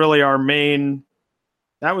that was really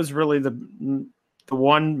the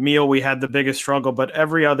one meal we had the biggest struggle, but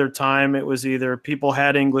every other time it was either people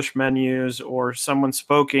had English menus or someone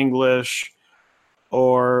spoke English,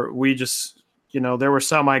 or we just, there were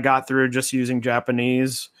some I got through just using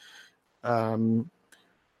Japanese,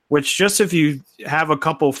 which just if you have a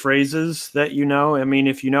couple phrases that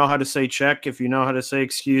if you know how to say check, if you know how to say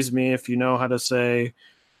excuse me, if you know how to say,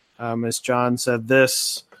 as John said,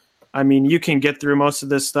 this, you can get through most of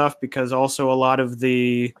this stuff because also a lot of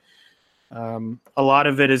it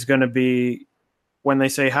is going to be when they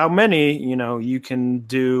say how many,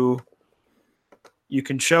 you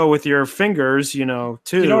can show with your fingers, 2 or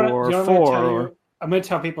 4. I'm going to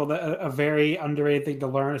tell people that a very underrated thing to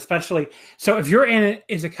learn, especially so if you're in an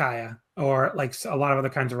izakaya or like a lot of other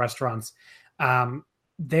kinds of restaurants,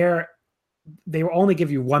 they will only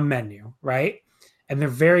give you one menu, right? And they're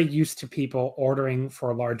very used to people ordering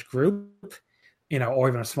for a large group, or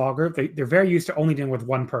even a small group. They're very used to only dealing with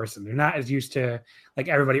one person. They're not as used to like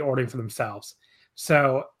everybody ordering for themselves.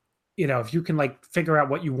 So, if you can like figure out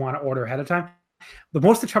what you want to order ahead of time. But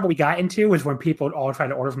most of the trouble we got into was when people all tried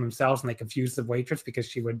to order for themselves and they confused the waitress because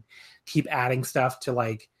she would keep adding stuff to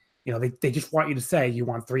like, they just want you to say you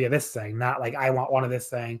want 3 of this thing, not like I want 1 of this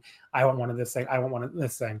thing, I want 1 of this thing, I want 1 of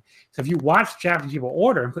this thing. So if you watch Japanese people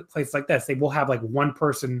order in places like this, they will have like one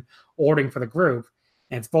person ordering for the group,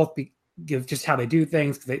 and it's both just how they do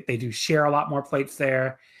things. They do share a lot more plates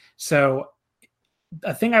there. So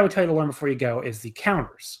a thing I would tell you to learn before you go is the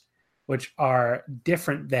counters, which are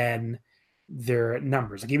different than their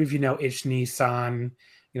numbers. Like even if you know Ichni, San,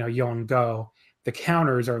 Yon, Go, the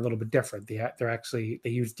counters are a little bit different. They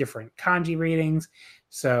use different kanji readings.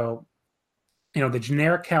 So, the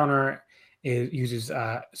generic counter uses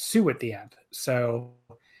su at the end. So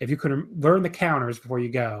if you could learn the counters before you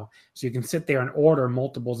go, so you can sit there and order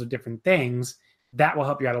multiples of different things, that will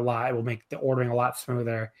help you out a lot. It will make the ordering a lot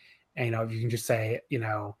smoother. And if you can just say,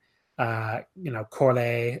 kore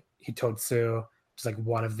hitotsu, just like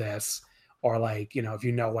one of this. Or like, if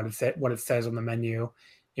you know what it says on the menu,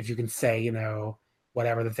 if you can say,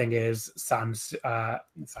 whatever the thing is, sanju,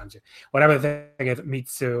 whatever the thing is,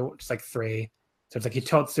 mitsu, just like 3. So it's like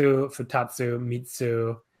hitotsu, futatsu,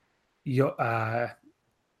 mitsu, yotsu,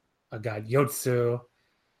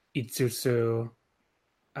 itsutsu,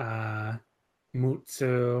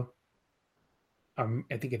 mutsu.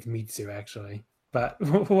 I think it's mitsu actually, but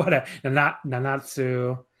whatever.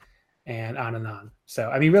 Nanatsu. And on and on. So,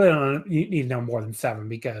 I mean, really, you need to know more than 7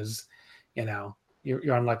 because,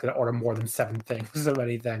 you're unlikely to order more than 7 things of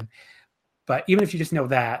anything. But even if you just know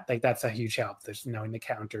that, like, that's a huge help. There's knowing the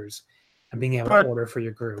counters and being able to order for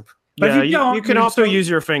your group. But you can also use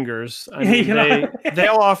your fingers. I mean,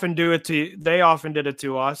 they'll often do it to. They often did it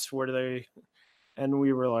to us, and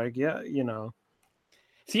we were like, yeah,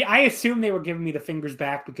 See, I assumed they were giving me the fingers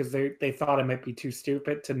back because they thought I might be too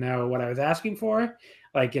stupid to know what I was asking for.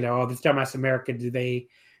 Like, this dumbass American, do they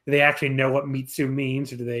actually know what mitsu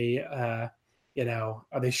means? Or do they, are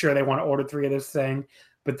they sure they want to order 3 of this thing?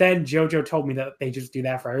 But then JoJo told me that they just do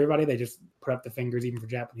that for everybody. They just put up the fingers even for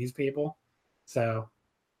Japanese people. So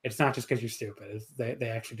it's not just because you're stupid. They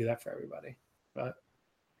actually do that for everybody. But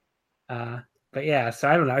yeah, so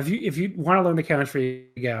I don't know. If you want to learn the counters for you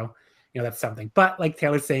go, that's something. But like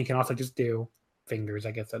Taylor's saying, you can also just do fingers.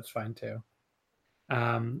 I guess that's fine too.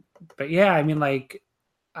 But yeah, I mean, like,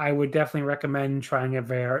 I would definitely recommend trying a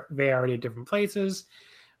variety of different places.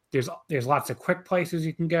 There's lots of quick places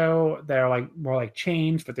you can go that are like more like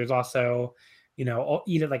chains, but there's also,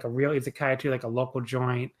 eat at like a real izakaya too, like a local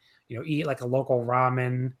joint, eat like a local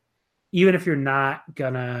ramen. Even if you're not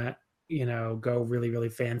gonna, go really, really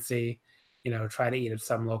fancy, try to eat at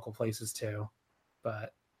some local places too.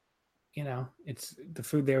 But, it's the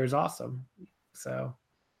food there is awesome. So,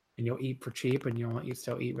 and you'll eat for cheap and you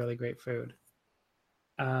still eat really great food.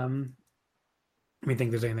 Let me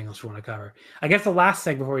think there's anything else you want to cover. I guess the last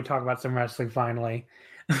thing before we talk about some wrestling finally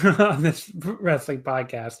on this wrestling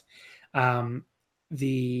podcast,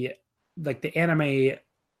 the anime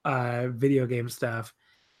video game stuff,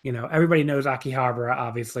 everybody knows Akihabara,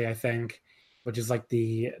 obviously, I think, which is like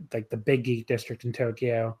the big geek district in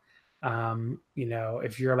Tokyo.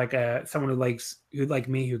 If you're like someone who like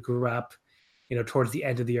me, who grew up, towards the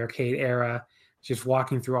end of the arcade era, just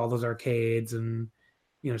walking through all those arcades and,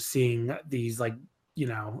 seeing these like,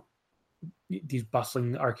 these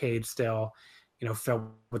bustling arcades still, filled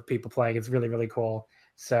with people playing. It's really, really cool.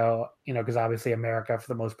 So, because obviously America, for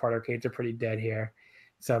the most part, arcades are pretty dead here.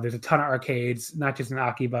 So there's a ton of arcades, not just in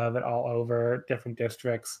Akiba, but all over different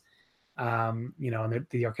districts. And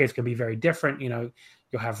the arcades can be very different. You'll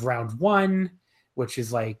have round 1, which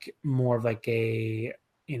is like more of like a,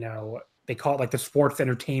 they call it like the sports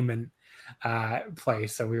entertainment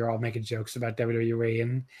place. So we were all making jokes about WWE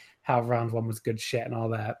and how round 1 was good shit and all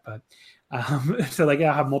that. But so like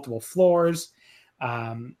I'll have multiple floors.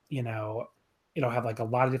 It'll have like a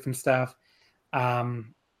lot of different stuff.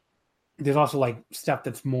 There's also like stuff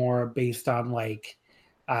that's more based on like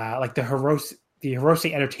the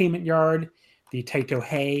Hirose Entertainment Yard, the Taito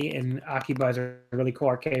Hei and Akiba is a really cool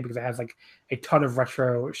arcade because it has like a ton of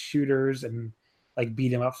retro shooters and like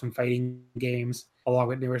beat 'em ups and fighting games along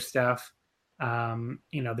with newer stuff.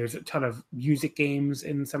 There's a ton of music games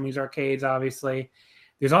in some of these arcades, obviously.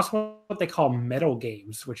 There's also what they call metal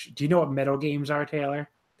games, which, do you know what metal games are, Taylor?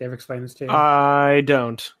 They ever explain this to you? I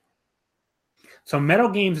don't. So metal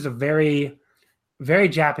games is a very, very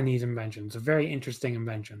Japanese invention. It's a very interesting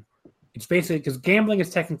invention. It's basically because gambling is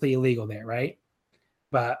technically illegal there, right?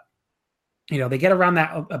 But they get around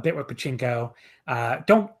that a bit with pachinko.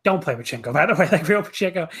 Don't play pachinko, by the way. Like real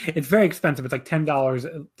pachinko, it's very expensive. It's like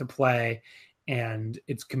 $10 to play, and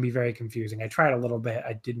it can be very confusing. I tried a little bit.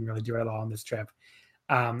 I didn't really do it at all on this trip.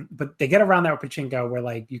 But they get around that with pachinko, where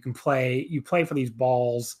like you play for these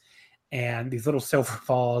balls and these little silver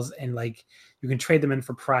balls, and like you can trade them in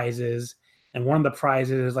for prizes. And one of the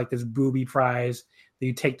prizes is like this booby prize that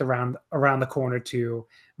you take around the corner to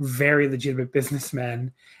very legitimate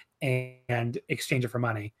businessmen and exchange it for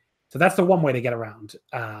money. So that's the one way they get around,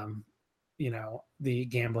 the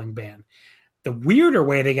gambling ban. The weirder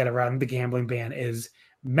way they get around the gambling ban is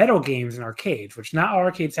metal games in arcades, which not all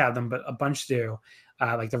arcades have them, but a bunch do.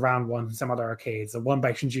 Like the Round One and some other arcades. The one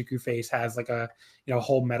by Shinjuku Face has like a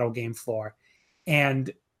whole metal game floor,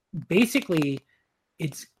 and basically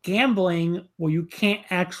it's gambling where you can't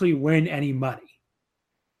actually win any money.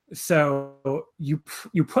 So you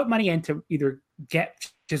put money in to either get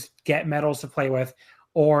medals to play with,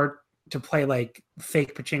 or to play like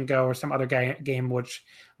fake pachinko or some other game which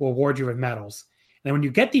will award you with medals. And then when you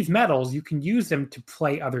get these medals, you can use them to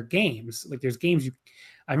play other games. Like there's games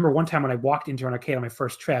I remember one time when I walked into an arcade on my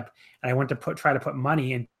first trip, and I went to try to put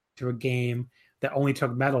money into a game that only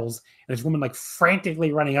took medals, and this woman like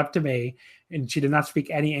frantically running up to me, and she did not speak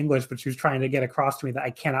any English, but she was trying to get across to me that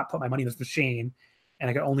I cannot put my money in this machine, and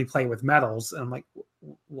I could only play with medals. And I'm like,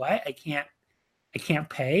 what? I can't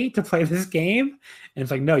pay to play this game? And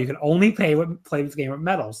it's like, no, you can only play this game with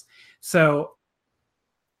medals. So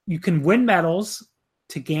you can win medals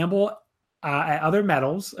to gamble at other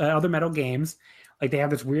metal games. Like they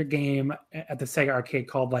have this weird game at the Sega arcade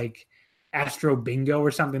called like Astro Bingo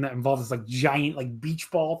or something that involves this like giant like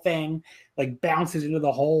beach ball thing, like bounces into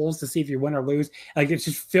the holes to see if you win or lose. Like it's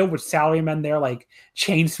just filled with salarymen there, like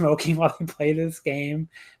chain smoking while they play this game.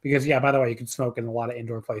 Because by the way, you can smoke in a lot of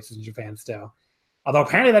indoor places in Japan still. Although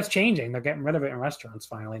apparently that's changing. They're getting rid of it in restaurants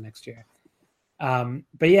finally next year.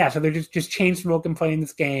 But yeah, so they're just chain smoking playing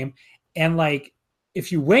this game. And like,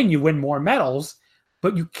 if you win more medals,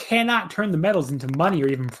 but you cannot turn the medals into money or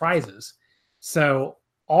even prizes. So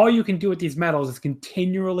all you can do with these medals is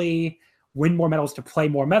continually win more medals to play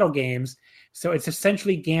more medal games. So it's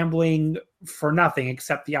essentially gambling for nothing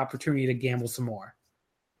except the opportunity to gamble some more.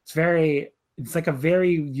 It's like a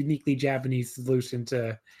very uniquely Japanese solution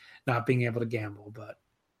to not being able to gamble. But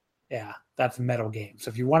yeah, that's metal games. So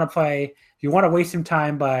if you want to waste some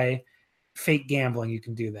time by fake gambling, you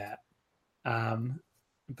can do that.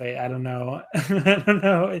 But I don't know. I don't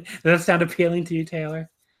know. Does that sound appealing to you, Taylor?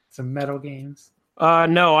 Some metal games?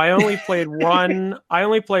 No, I only played one. I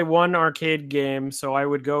only play one arcade game, so I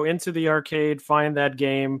would go into the arcade, find that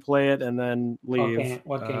game, play it, and then leave.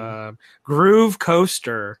 What game? Groove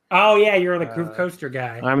Coaster. Oh yeah, you're the Groove Coaster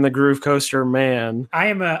guy. I'm the Groove Coaster man.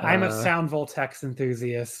 I'm a Sound Voltex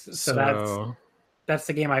enthusiast, so that's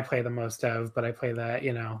the game I play the most of. But I play that,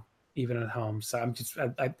 even at home. So I'm just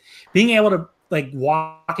being able to like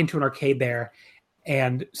walk into an arcade there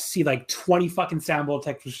and see like 20 fucking Sound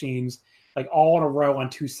Voltex machines like all in a row on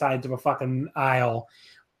two sides of a fucking aisle,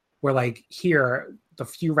 where like here, the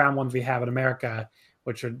few round ones we have in America,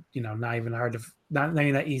 which are, not even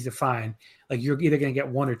that easy to find. Like you're either going to get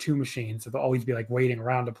one or two machines. So they'll always be like waiting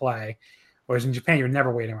around to play. Whereas in Japan, you're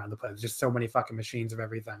never waiting around to play. There's just so many fucking machines of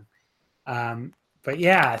everything. But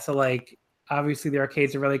yeah, so like, obviously the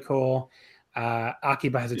arcades are really cool.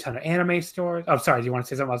 Akiba has a ton of anime stores. Oh, sorry. Do you want to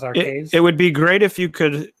say something about arcades? It would be great if you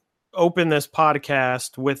could open this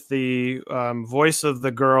podcast with the voice of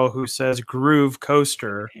the girl who says Groove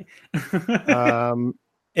Coaster. When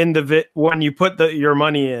you put your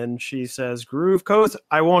money in, she says Groove Coaster.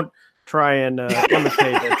 I won't try and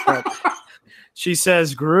imitate it, but she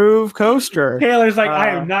says Groove Coaster. Taylor's like, I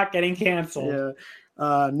am not getting canceled.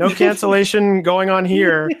 Yeah. No cancellation going on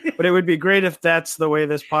here, but it would be great if that's the way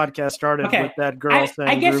this podcast started with that girl saying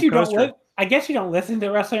I guess Groove Coaster. I guess you don't listen to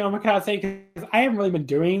Wrestling Omakase because I haven't really been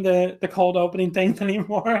doing the cold opening things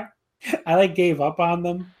anymore. I like gave up on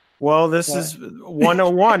them. Well, this is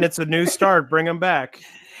 101. It's a new start. Bring them back.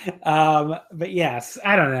 But yes,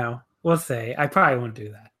 I don't know. We'll see. I probably won't do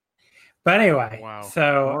that. But anyway, wow.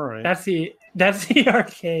 So right. that's the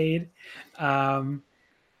arcade.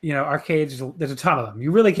 Arcades, there's a ton of them.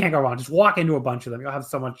 You really can't go wrong. Just walk into a bunch of them. You'll have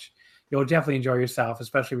so much. You'll definitely enjoy yourself,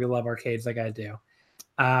 especially if you love arcades like I do.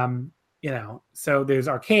 So there's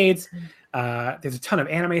arcades. There's a ton of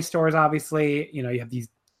anime stores, obviously. You have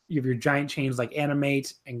your giant chains like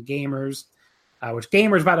Animate and Gamers. which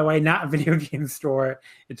Gamers, by the way, not a video game store.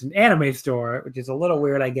 It's an anime store, which is a little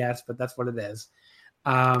weird, I guess, but that's what it is.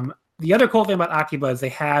 The other cool thing about Akiba is they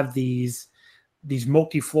have these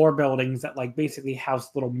multi-floor buildings that like basically house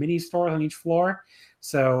little mini stores on each floor.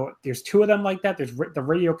 So there's 2 of them like that. There's the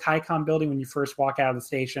Radio Kaikon building when you first walk out of the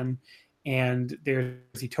station, and there's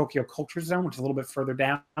the Tokyo Culture Zone, which is a little bit further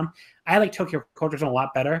down. I like Tokyo Culture Zone a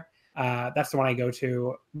lot better. That's the one I go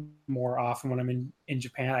to more often when I'm in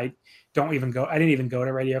Japan. I didn't even go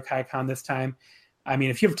to Radio Kaikon this time. I mean,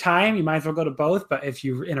 if you have time, you might as well go to both. But if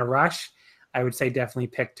you're in a rush, I would say definitely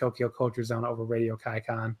pick Tokyo Culture Zone over Radio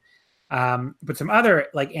Kaikon. But some other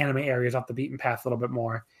like anime areas off the beaten path a little bit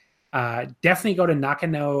more. Definitely go to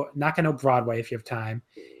Nakano Broadway if you have time.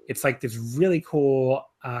 It's like this really cool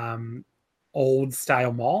old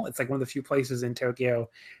style mall. It's like one of the few places in Tokyo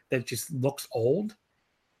that just looks old.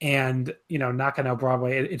 And Nakano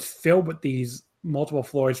Broadway, it's filled with these multiple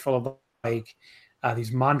floors full of like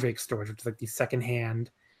these Mandrake stores, which is like these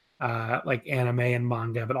secondhand like anime and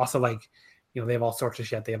manga, but also like they have all sorts of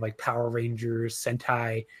shit. They have like Power Rangers,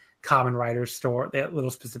 Sentai, Kamen Rider store. They have a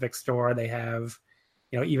little specific store. They have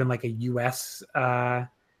even like a US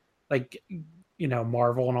like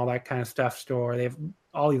Marvel and all that kind of stuff store. They have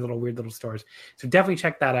all these little weird little stores. So definitely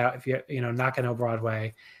check that out if you Nakano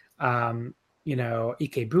Broadway.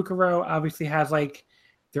 Ikebukuro obviously has like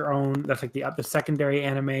their own, that's like the secondary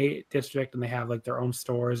anime district, and they have like their own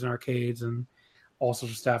stores and arcades and all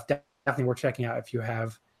sorts of stuff. Definitely worth checking out if you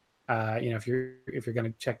have if you're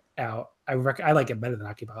going to check out. I like it better than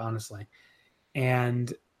Akiba, honestly.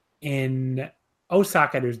 And in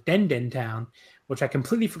Osaka, there's Den Town, which I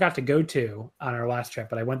completely forgot to go to on our last trip,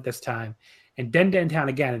 but I went this time. And Den Town,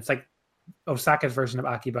 again, it's like Osaka's version of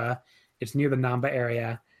Akiba. It's near the Namba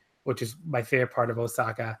area, which is my favorite part of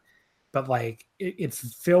Osaka. But like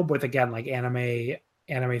it's filled with, again, like anime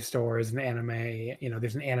stores and anime,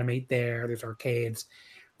 there's an Animate there, there's arcades.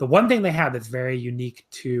 The one thing they have that's very unique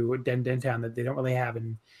to Den Town that they don't really have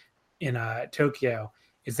in Tokyo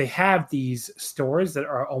is they have these stores that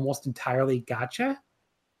are almost entirely gacha.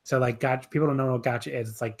 So like gacha, people don't know what gacha is.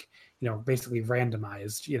 It's like, basically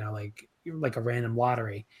randomized, like a random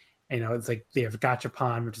lottery. It's like they have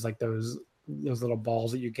Gachapon, which is like those little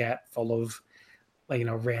balls that you get full of like,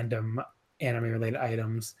 random anime related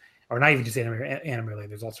items, or not even just anime related.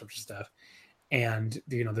 There's all sorts of stuff. And,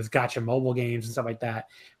 there's gacha mobile games and stuff like that.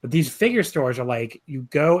 But these figure stores are like, you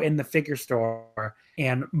go in the figure store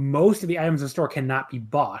and most of the items in the store cannot be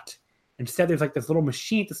bought. Instead, there's like this little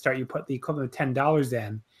machine at the start. You put the equivalent of $10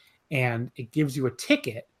 in and it gives you a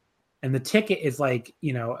ticket. And the ticket is like,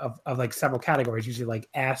 of like several categories, usually like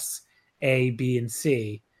S, A, B, and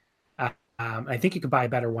C. I think you could buy a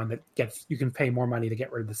better one that you can pay more money to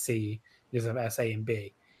get rid of the C because of S, A, and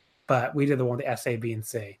B. But we did the one with the S, A, B, and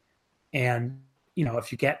C. And,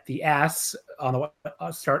 if you get the S on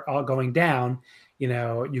the start all going down,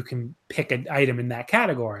 you can pick an item in that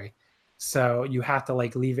category. So you have to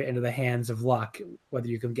like leave it into the hands of luck, whether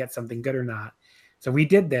you can get something good or not. So we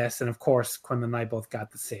did this. And of course, Quinn and I both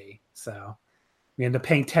got the C. So we ended up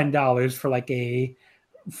paying $10 for like a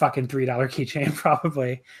fucking $3 keychain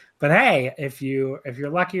probably. But hey, if you're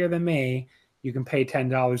luckier than me, you can pay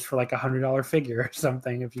 $10 for like $100 figure or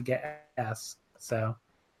something if you get S. So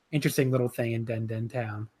interesting little thing in Den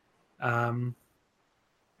Town. And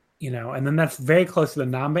then that's very close to the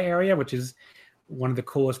Namba area, which is one of the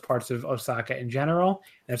coolest parts of Osaka in general.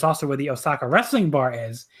 And it's also where the Osaka Wrestling Bar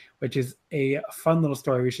is, which is a fun little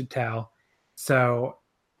story we should tell. So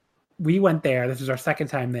we went there. This is our second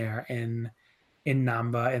time there in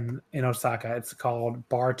Namba in Osaka. It's called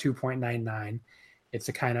Bar 2.99. It's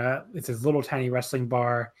this little tiny wrestling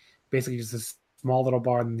bar, basically just a small little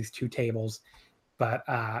bar and these 2 tables. But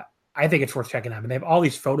I think it's worth checking out. And they have all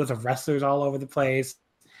these photos of wrestlers all over the place.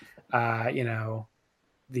 The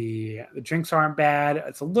drinks aren't bad.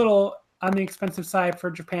 It's a little on the expensive side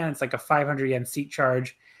for Japan. It's like a 500 yen seat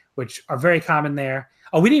charge, which are very common there.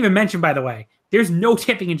 Oh, we didn't even mention, by the way, there's no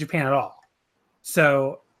tipping in Japan at all.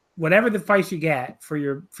 So whatever the price you get for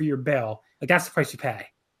your bill, like that's the price you pay.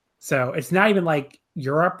 So it's not even like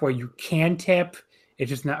Europe where you can tip. It's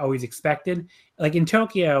just not always expected. Like in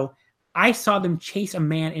Tokyo, I saw them chase a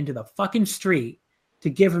man into the fucking street to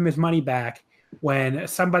give him his money back when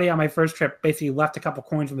somebody on my first trip basically left a couple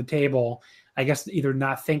coins on the table, I guess either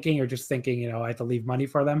not thinking or just thinking, I have to leave money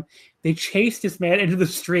for them. They chased this man into the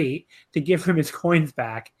street to give him his coins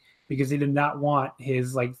back because they did not want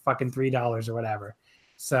his like fucking $3 or whatever.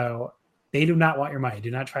 So they do not want your money.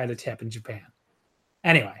 Do not try to tip in Japan.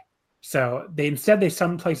 Anyway, so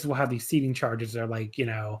some places will have these seating charges that are like,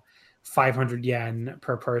 500 yen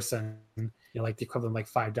per person. like the equivalent of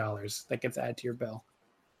like $5 that gets added to your bill.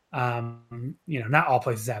 Not all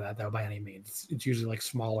places have that though by any means. It's usually like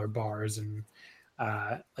smaller bars and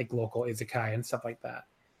like local izakaya and stuff like that.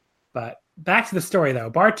 But back to the story though,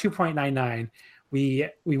 bar 2.99. We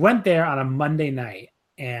went there on a Monday night,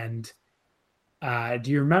 and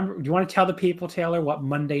do you want to tell the people, Taylor, what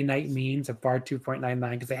Monday night means at bar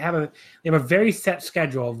 2.99? Because they have a very set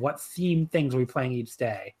schedule of what themed things we'll be playing each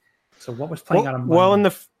day. So what was playing on a Monday? Well,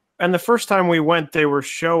 and the first time we went, they were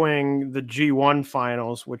showing the G1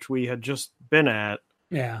 finals, which we had just been at.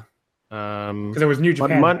 Yeah. Because there was New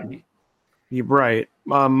Japan. You're right.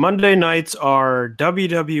 Monday nights are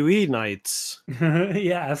WWE nights.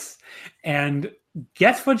 Yes. And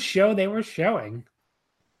guess what show they were showing?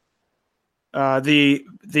 The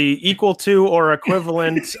equal to or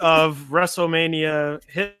equivalent of WrestleMania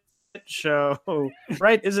hit show,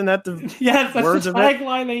 right? Isn't that the words of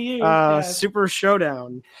tagline they use? Yes. Super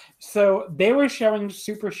Showdown. So they were showing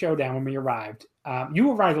Super Showdown when we arrived.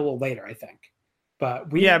 You arrived a little later, I think. But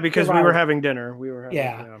because we were having dinner.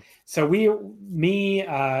 So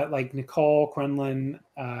like Nicole, Quinlan,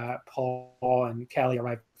 Paul, and Kelly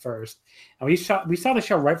arrived first, and we saw the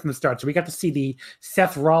show right from the start. So we got to see the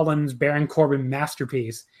Seth Rollins Baron Corbin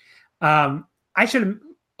masterpiece. I should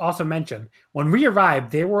also mention when we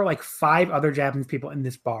arrived, there were like 5 other Japanese people in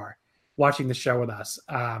this bar watching the show with us.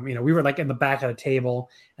 We were like in the back of the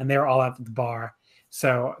table, and they were all at the bar,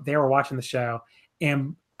 so they were watching the show.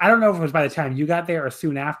 And I don't know if it was by the time you got there or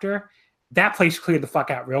soon after, that place cleared the fuck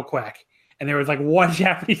out real quick. And there was like one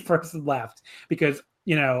Japanese person left because,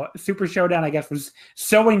 Super Showdown, I guess, was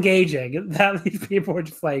so engaging that these people were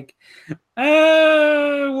just like,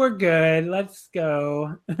 we're good. Let's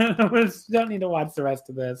go. We don't need to watch the rest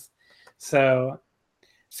of this. So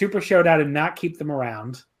Super Showdown did not keep them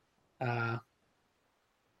around. But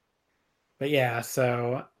yeah,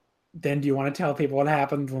 so then do you want to tell people what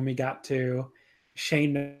happened when we got to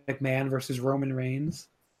Shane McMahon versus Roman Reigns?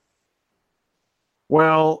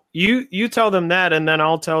 Well, you tell them that, and then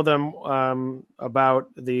I'll tell them about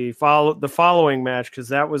the following match, because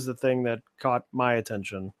that was the thing that caught my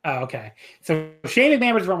attention. Oh, okay. So Shane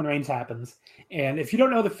McMahon versus Roman Reigns happens, and if you don't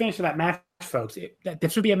know the finish of that match, folks,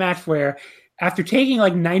 this would be a match where after taking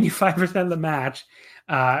like 95% of the match,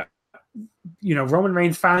 Roman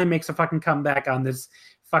Reigns finally makes a fucking comeback on this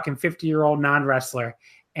fucking 50-year-old non-wrestler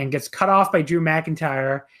and gets cut off by Drew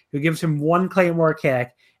McIntyre, who gives him one Claymore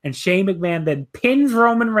kick, and Shane McMahon then pins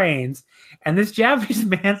Roman Reigns, and this Japanese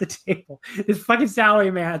man at the table, this fucking salary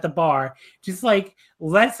man at the bar, just like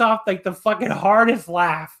lets off like the fucking hardest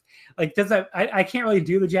laugh. Like, I can't really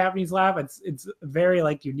do the Japanese laugh. It's very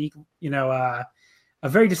like unique, a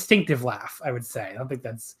very distinctive laugh, I would say. I don't think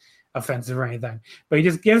that's offensive or anything, but he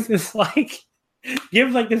just gives this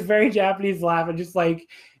this very Japanese laugh, and just like,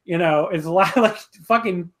 is like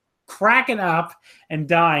fucking cracking up and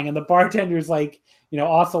dying, and the bartender's like,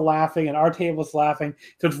 also laughing, and our table's laughing.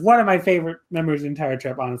 So it's one of my favorite memories of the entire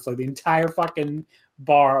trip, honestly. The entire fucking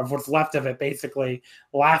bar of what's left of it, basically,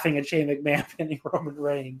 laughing at Shane McMahon pinning Roman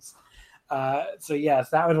Reigns. So yes,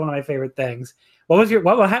 that was one of my favorite things. What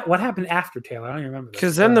happened after, Taylor? I don't even remember.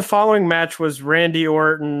 Because then the following match was Randy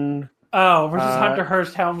Orton. Versus Hunter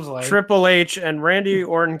Hearst Helmsley. Triple H, and Randy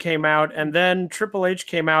Orton came out, and then Triple H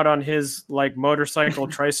came out on his like motorcycle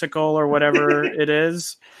tricycle or whatever it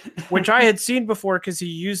is, which I had seen before because he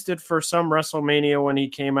used it for some WrestleMania when he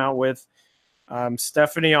came out with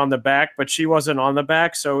Stephanie on the back, but she wasn't on the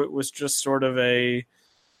back, so it was just sort of a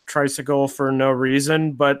tricycle for no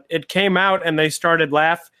reason. But it came out, and they started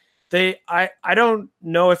laugh. I don't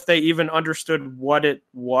know if they even understood what it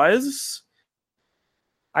was.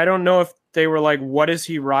 I don't know if they were like, what is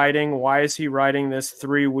he riding? Why is he riding this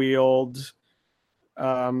 3-wheeled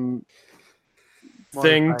thing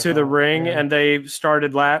to the ring? Yeah. And they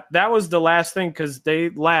started laugh. That was the last thing, because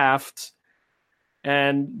they laughed,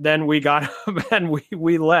 and then we got up and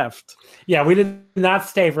we left. Yeah, we did not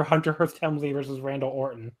stay for Hunter Hearst Helmsley versus Randall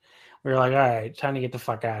Orton. We were like, all right, time to get the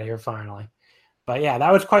fuck out of here finally. But yeah,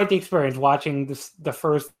 that was quite the experience watching the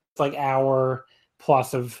first like hour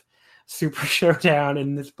plus of Super Showdown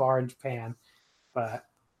in this bar in Japan. But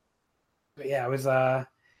yeah, it was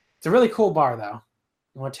it's a really cool bar though.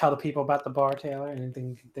 You want to tell the people about the bar, Taylor? Anything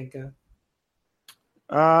you can think of?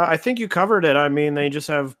 I think you covered it. I mean, they just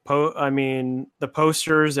have the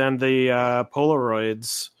posters and the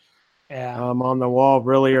Polaroids on the wall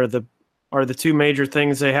really are the two major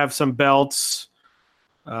things. They have some belts.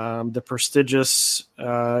 The prestigious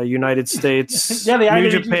United States the New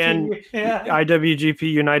IWGP, Japan IWGP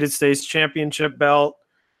United States Championship belt,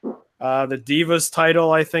 the Divas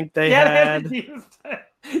title I think they had.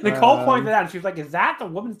 Nicole pointed out. She was like, "Is that the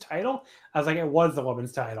woman's title?" I was like, "It was the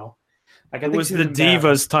woman's title." Like, it was the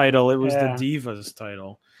Divas title. It was the Divas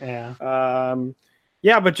title. Yeah.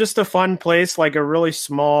 Yeah, but just a fun place, like a really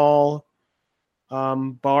small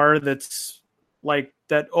bar that's like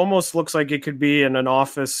that almost looks like it could be in an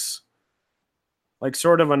office, like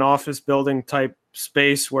sort of an office building type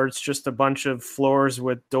space where it's just a bunch of floors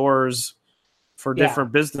with doors for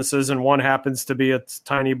different businesses, and one happens to be a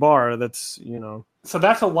tiny bar that's, So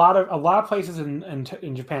that's a lot of places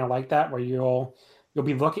in Japan are like that, where you'll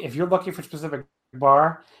be looking, if you're looking for a specific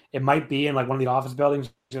bar, it might be in like one of the office buildings.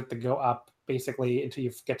 You have to go up basically until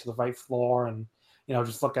you get to the right floor, and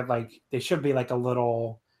just look at, like, they should be like a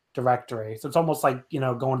little directory. So it's almost like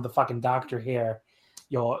going to the fucking doctor here.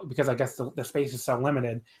 Because I guess the space is so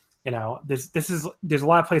limited. There's a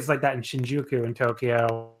lot of places like that in Shinjuku in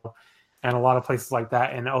Tokyo, and a lot of places like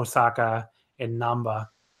that in Osaka and Namba,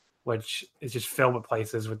 which is just filled with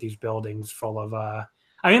places with these buildings full of. I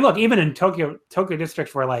mean, look, even in Tokyo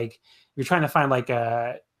districts where, like, you're trying to find like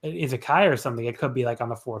an izakaya or something, it could be like on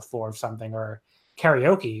the fourth floor of something, or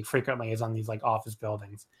karaoke frequently is on these like office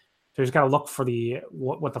buildings. So you just got to look for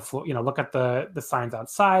what the floor, look at the signs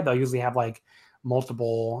outside. They'll usually have like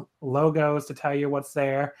multiple logos to tell you what's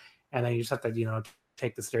there, and then you just have to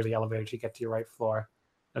take the stairs, the elevator to get to your right floor.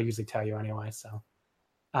 They'll usually tell you anyway. So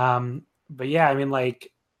but yeah, I mean,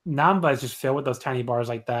 like, Namba is just filled with those tiny bars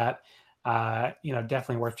like that.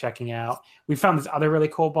 Definitely worth checking out. We found this other really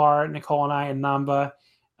cool bar, Nicole and I, in Namba,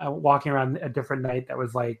 walking around a different night that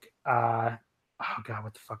was like oh god,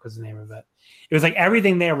 what the fuck was the name of it? It was like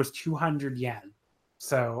everything there was 200 yen,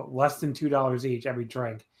 so less than $2 each every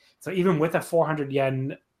drink. So even with a 400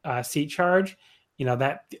 yen seat charge,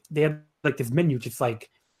 that they had like this menu just like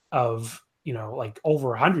of like over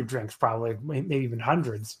 100 drinks, probably maybe even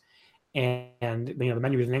hundreds, and the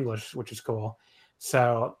menu is in English, which is cool.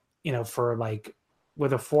 So for like,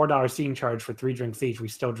 with a $4 seating charge for 3 drinks each, we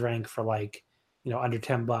still drank for like under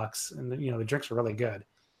 $10, and the drinks are really good.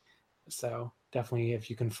 So definitely, if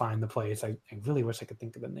you can find the place, I really wish I could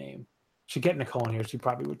think of the name. Should get Nicole in here. She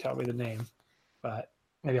probably would tell me the name, but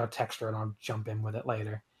maybe I'll text her and I'll jump in with it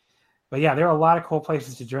later. But yeah, there are a lot of cool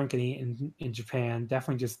places to drink and eat in Japan.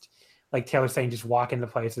 Definitely, just like Taylor's saying, just walk into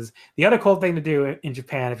places. The other cool thing to do in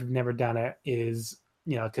Japan, if you've never done it, is,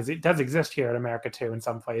 because it does exist here in America too in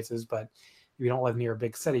some places, but if you don't live near a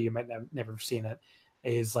big city, you might never have seen it,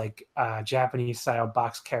 is like Japanese style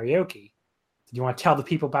box karaoke. Do you want to tell the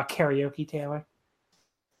people about karaoke, Taylor?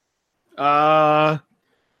 I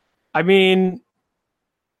mean,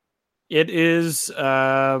 it is.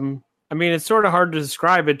 It's sort of hard to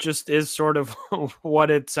describe. It just is sort of what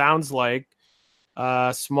it sounds like.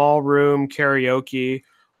 Small room karaoke.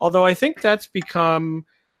 Although I think that's become.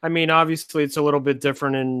 I mean, obviously, it's a little bit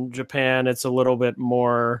different in Japan. It's a little bit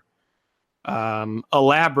more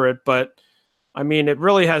elaborate, but I mean, it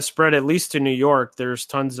really has spread, at least to New York. There's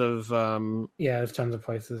tons of there's tons of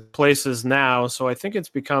places now. So I think it's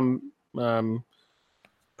become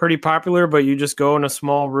pretty popular. But you just go in a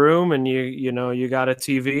small room, and you got a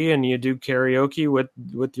TV, and you do karaoke with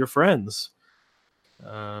your friends.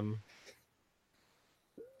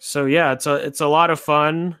 So yeah, it's a lot of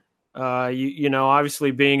fun.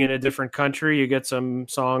 Obviously, being in a different country, you get some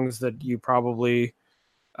songs that you probably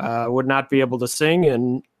would not be able to sing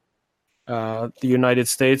in the United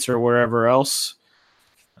States or wherever else.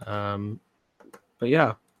 But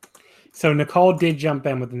yeah. So Nicole did jump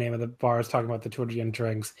in with the name of the bar. I was talking about the 200 yen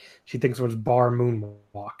drinks. She thinks it was Bar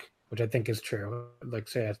Moonwalk, which I think is true. Like,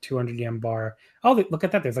 say a 200 yen bar. Oh, look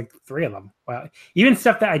at that. There's like 3 of them. Wow. Even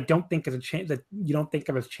stuff that I don't think is a chain, that you don't think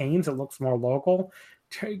of as chains, it looks more local,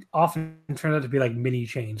 often turns out to be like mini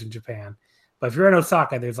chains in Japan. But if you're in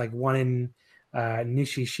Osaka, there's like one in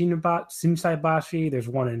Shinsaibashi. There's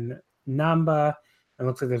one in Namba. It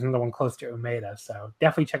looks like there's another one close to Umeda. So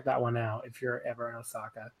definitely check that one out if you're ever in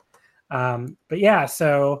Osaka. But yeah,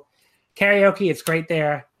 so karaoke, it's great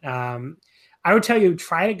there. I would tell you,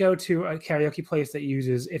 try to go to a karaoke place that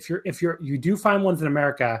uses, if you do find ones in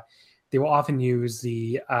America, they will often use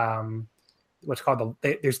the what's called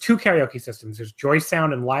there's 2 karaoke systems. There's Joy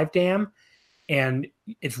Sound and Live Dam, and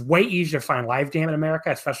it's way easier to find Live Dam in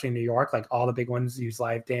America, especially in New York. Like, all the big ones use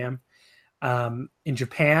Live Dam. In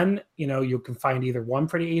Japan, you can find either one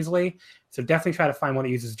pretty easily. So definitely try to find one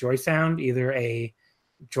that uses Joy Sound, either a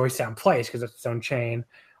Joy Sound place, because it's its own chain,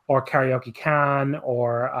 or Karaoke Can,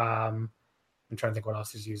 or I'm trying to think what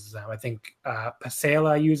else uses them. I think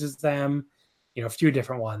Pasela uses them, a few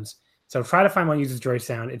different ones. So try to find one that uses Joy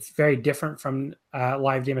Sound. It's very different from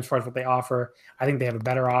Live Dam as far as what they offer. I think they have a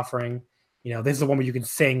better offering. This is the one where you can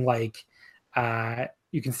sing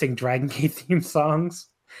you can sing Dragon Gate theme songs.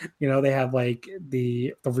 You know, they have like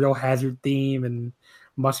the Real Hazard theme and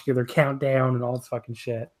Muscular Countdown and all this fucking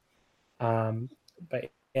shit.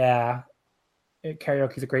 But yeah,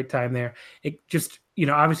 karaoke's a great time there. It just, you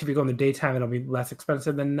know, obviously if you go in the daytime, it'll be less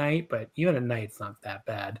expensive than night, but even at night, it's not that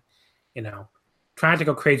bad. You know, trying to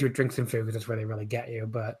go crazy with drinks and food because that's where they really get you.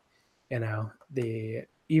 But you know,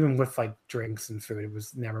 even with like drinks and food, it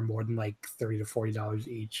was never more than like $30 to $40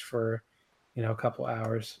 each for, you know, a couple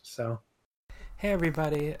hours. So. Hey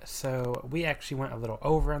everybody, so we actually went a little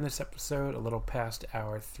over on this episode, a little past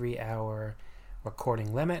our 3-hour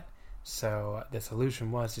recording limit. So the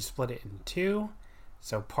solution was to split it in two.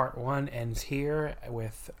 So part 1 ends here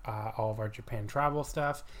with all of our Japan travel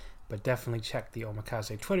stuff, but definitely check the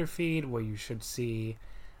Omakase Twitter feed where you should see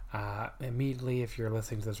immediately, if you're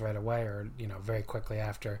listening to this right away or, you know, very quickly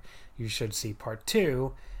after, you should see part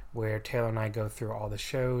 2 where Taylor and I go through all the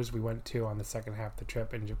shows we went to on the second half of the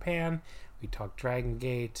trip in Japan. We talked Dragon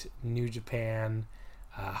Gate, New Japan,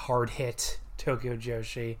 Hard Hit, Tokyo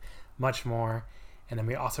Joshi, much more. And then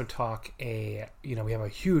we also talk we have a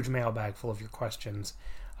huge mailbag full of your questions,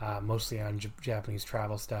 mostly on Japanese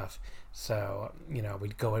travel stuff. So, you know,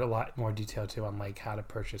 we'd go in a lot more detail too on like how to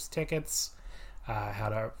purchase tickets, how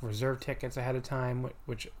to reserve tickets ahead of time,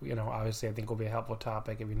 which, you know, obviously I think will be a helpful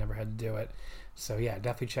topic if you've never had to do it. So yeah,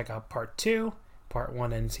 definitely check out part 2. Part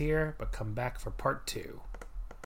 1 ends here, but come back for part 2.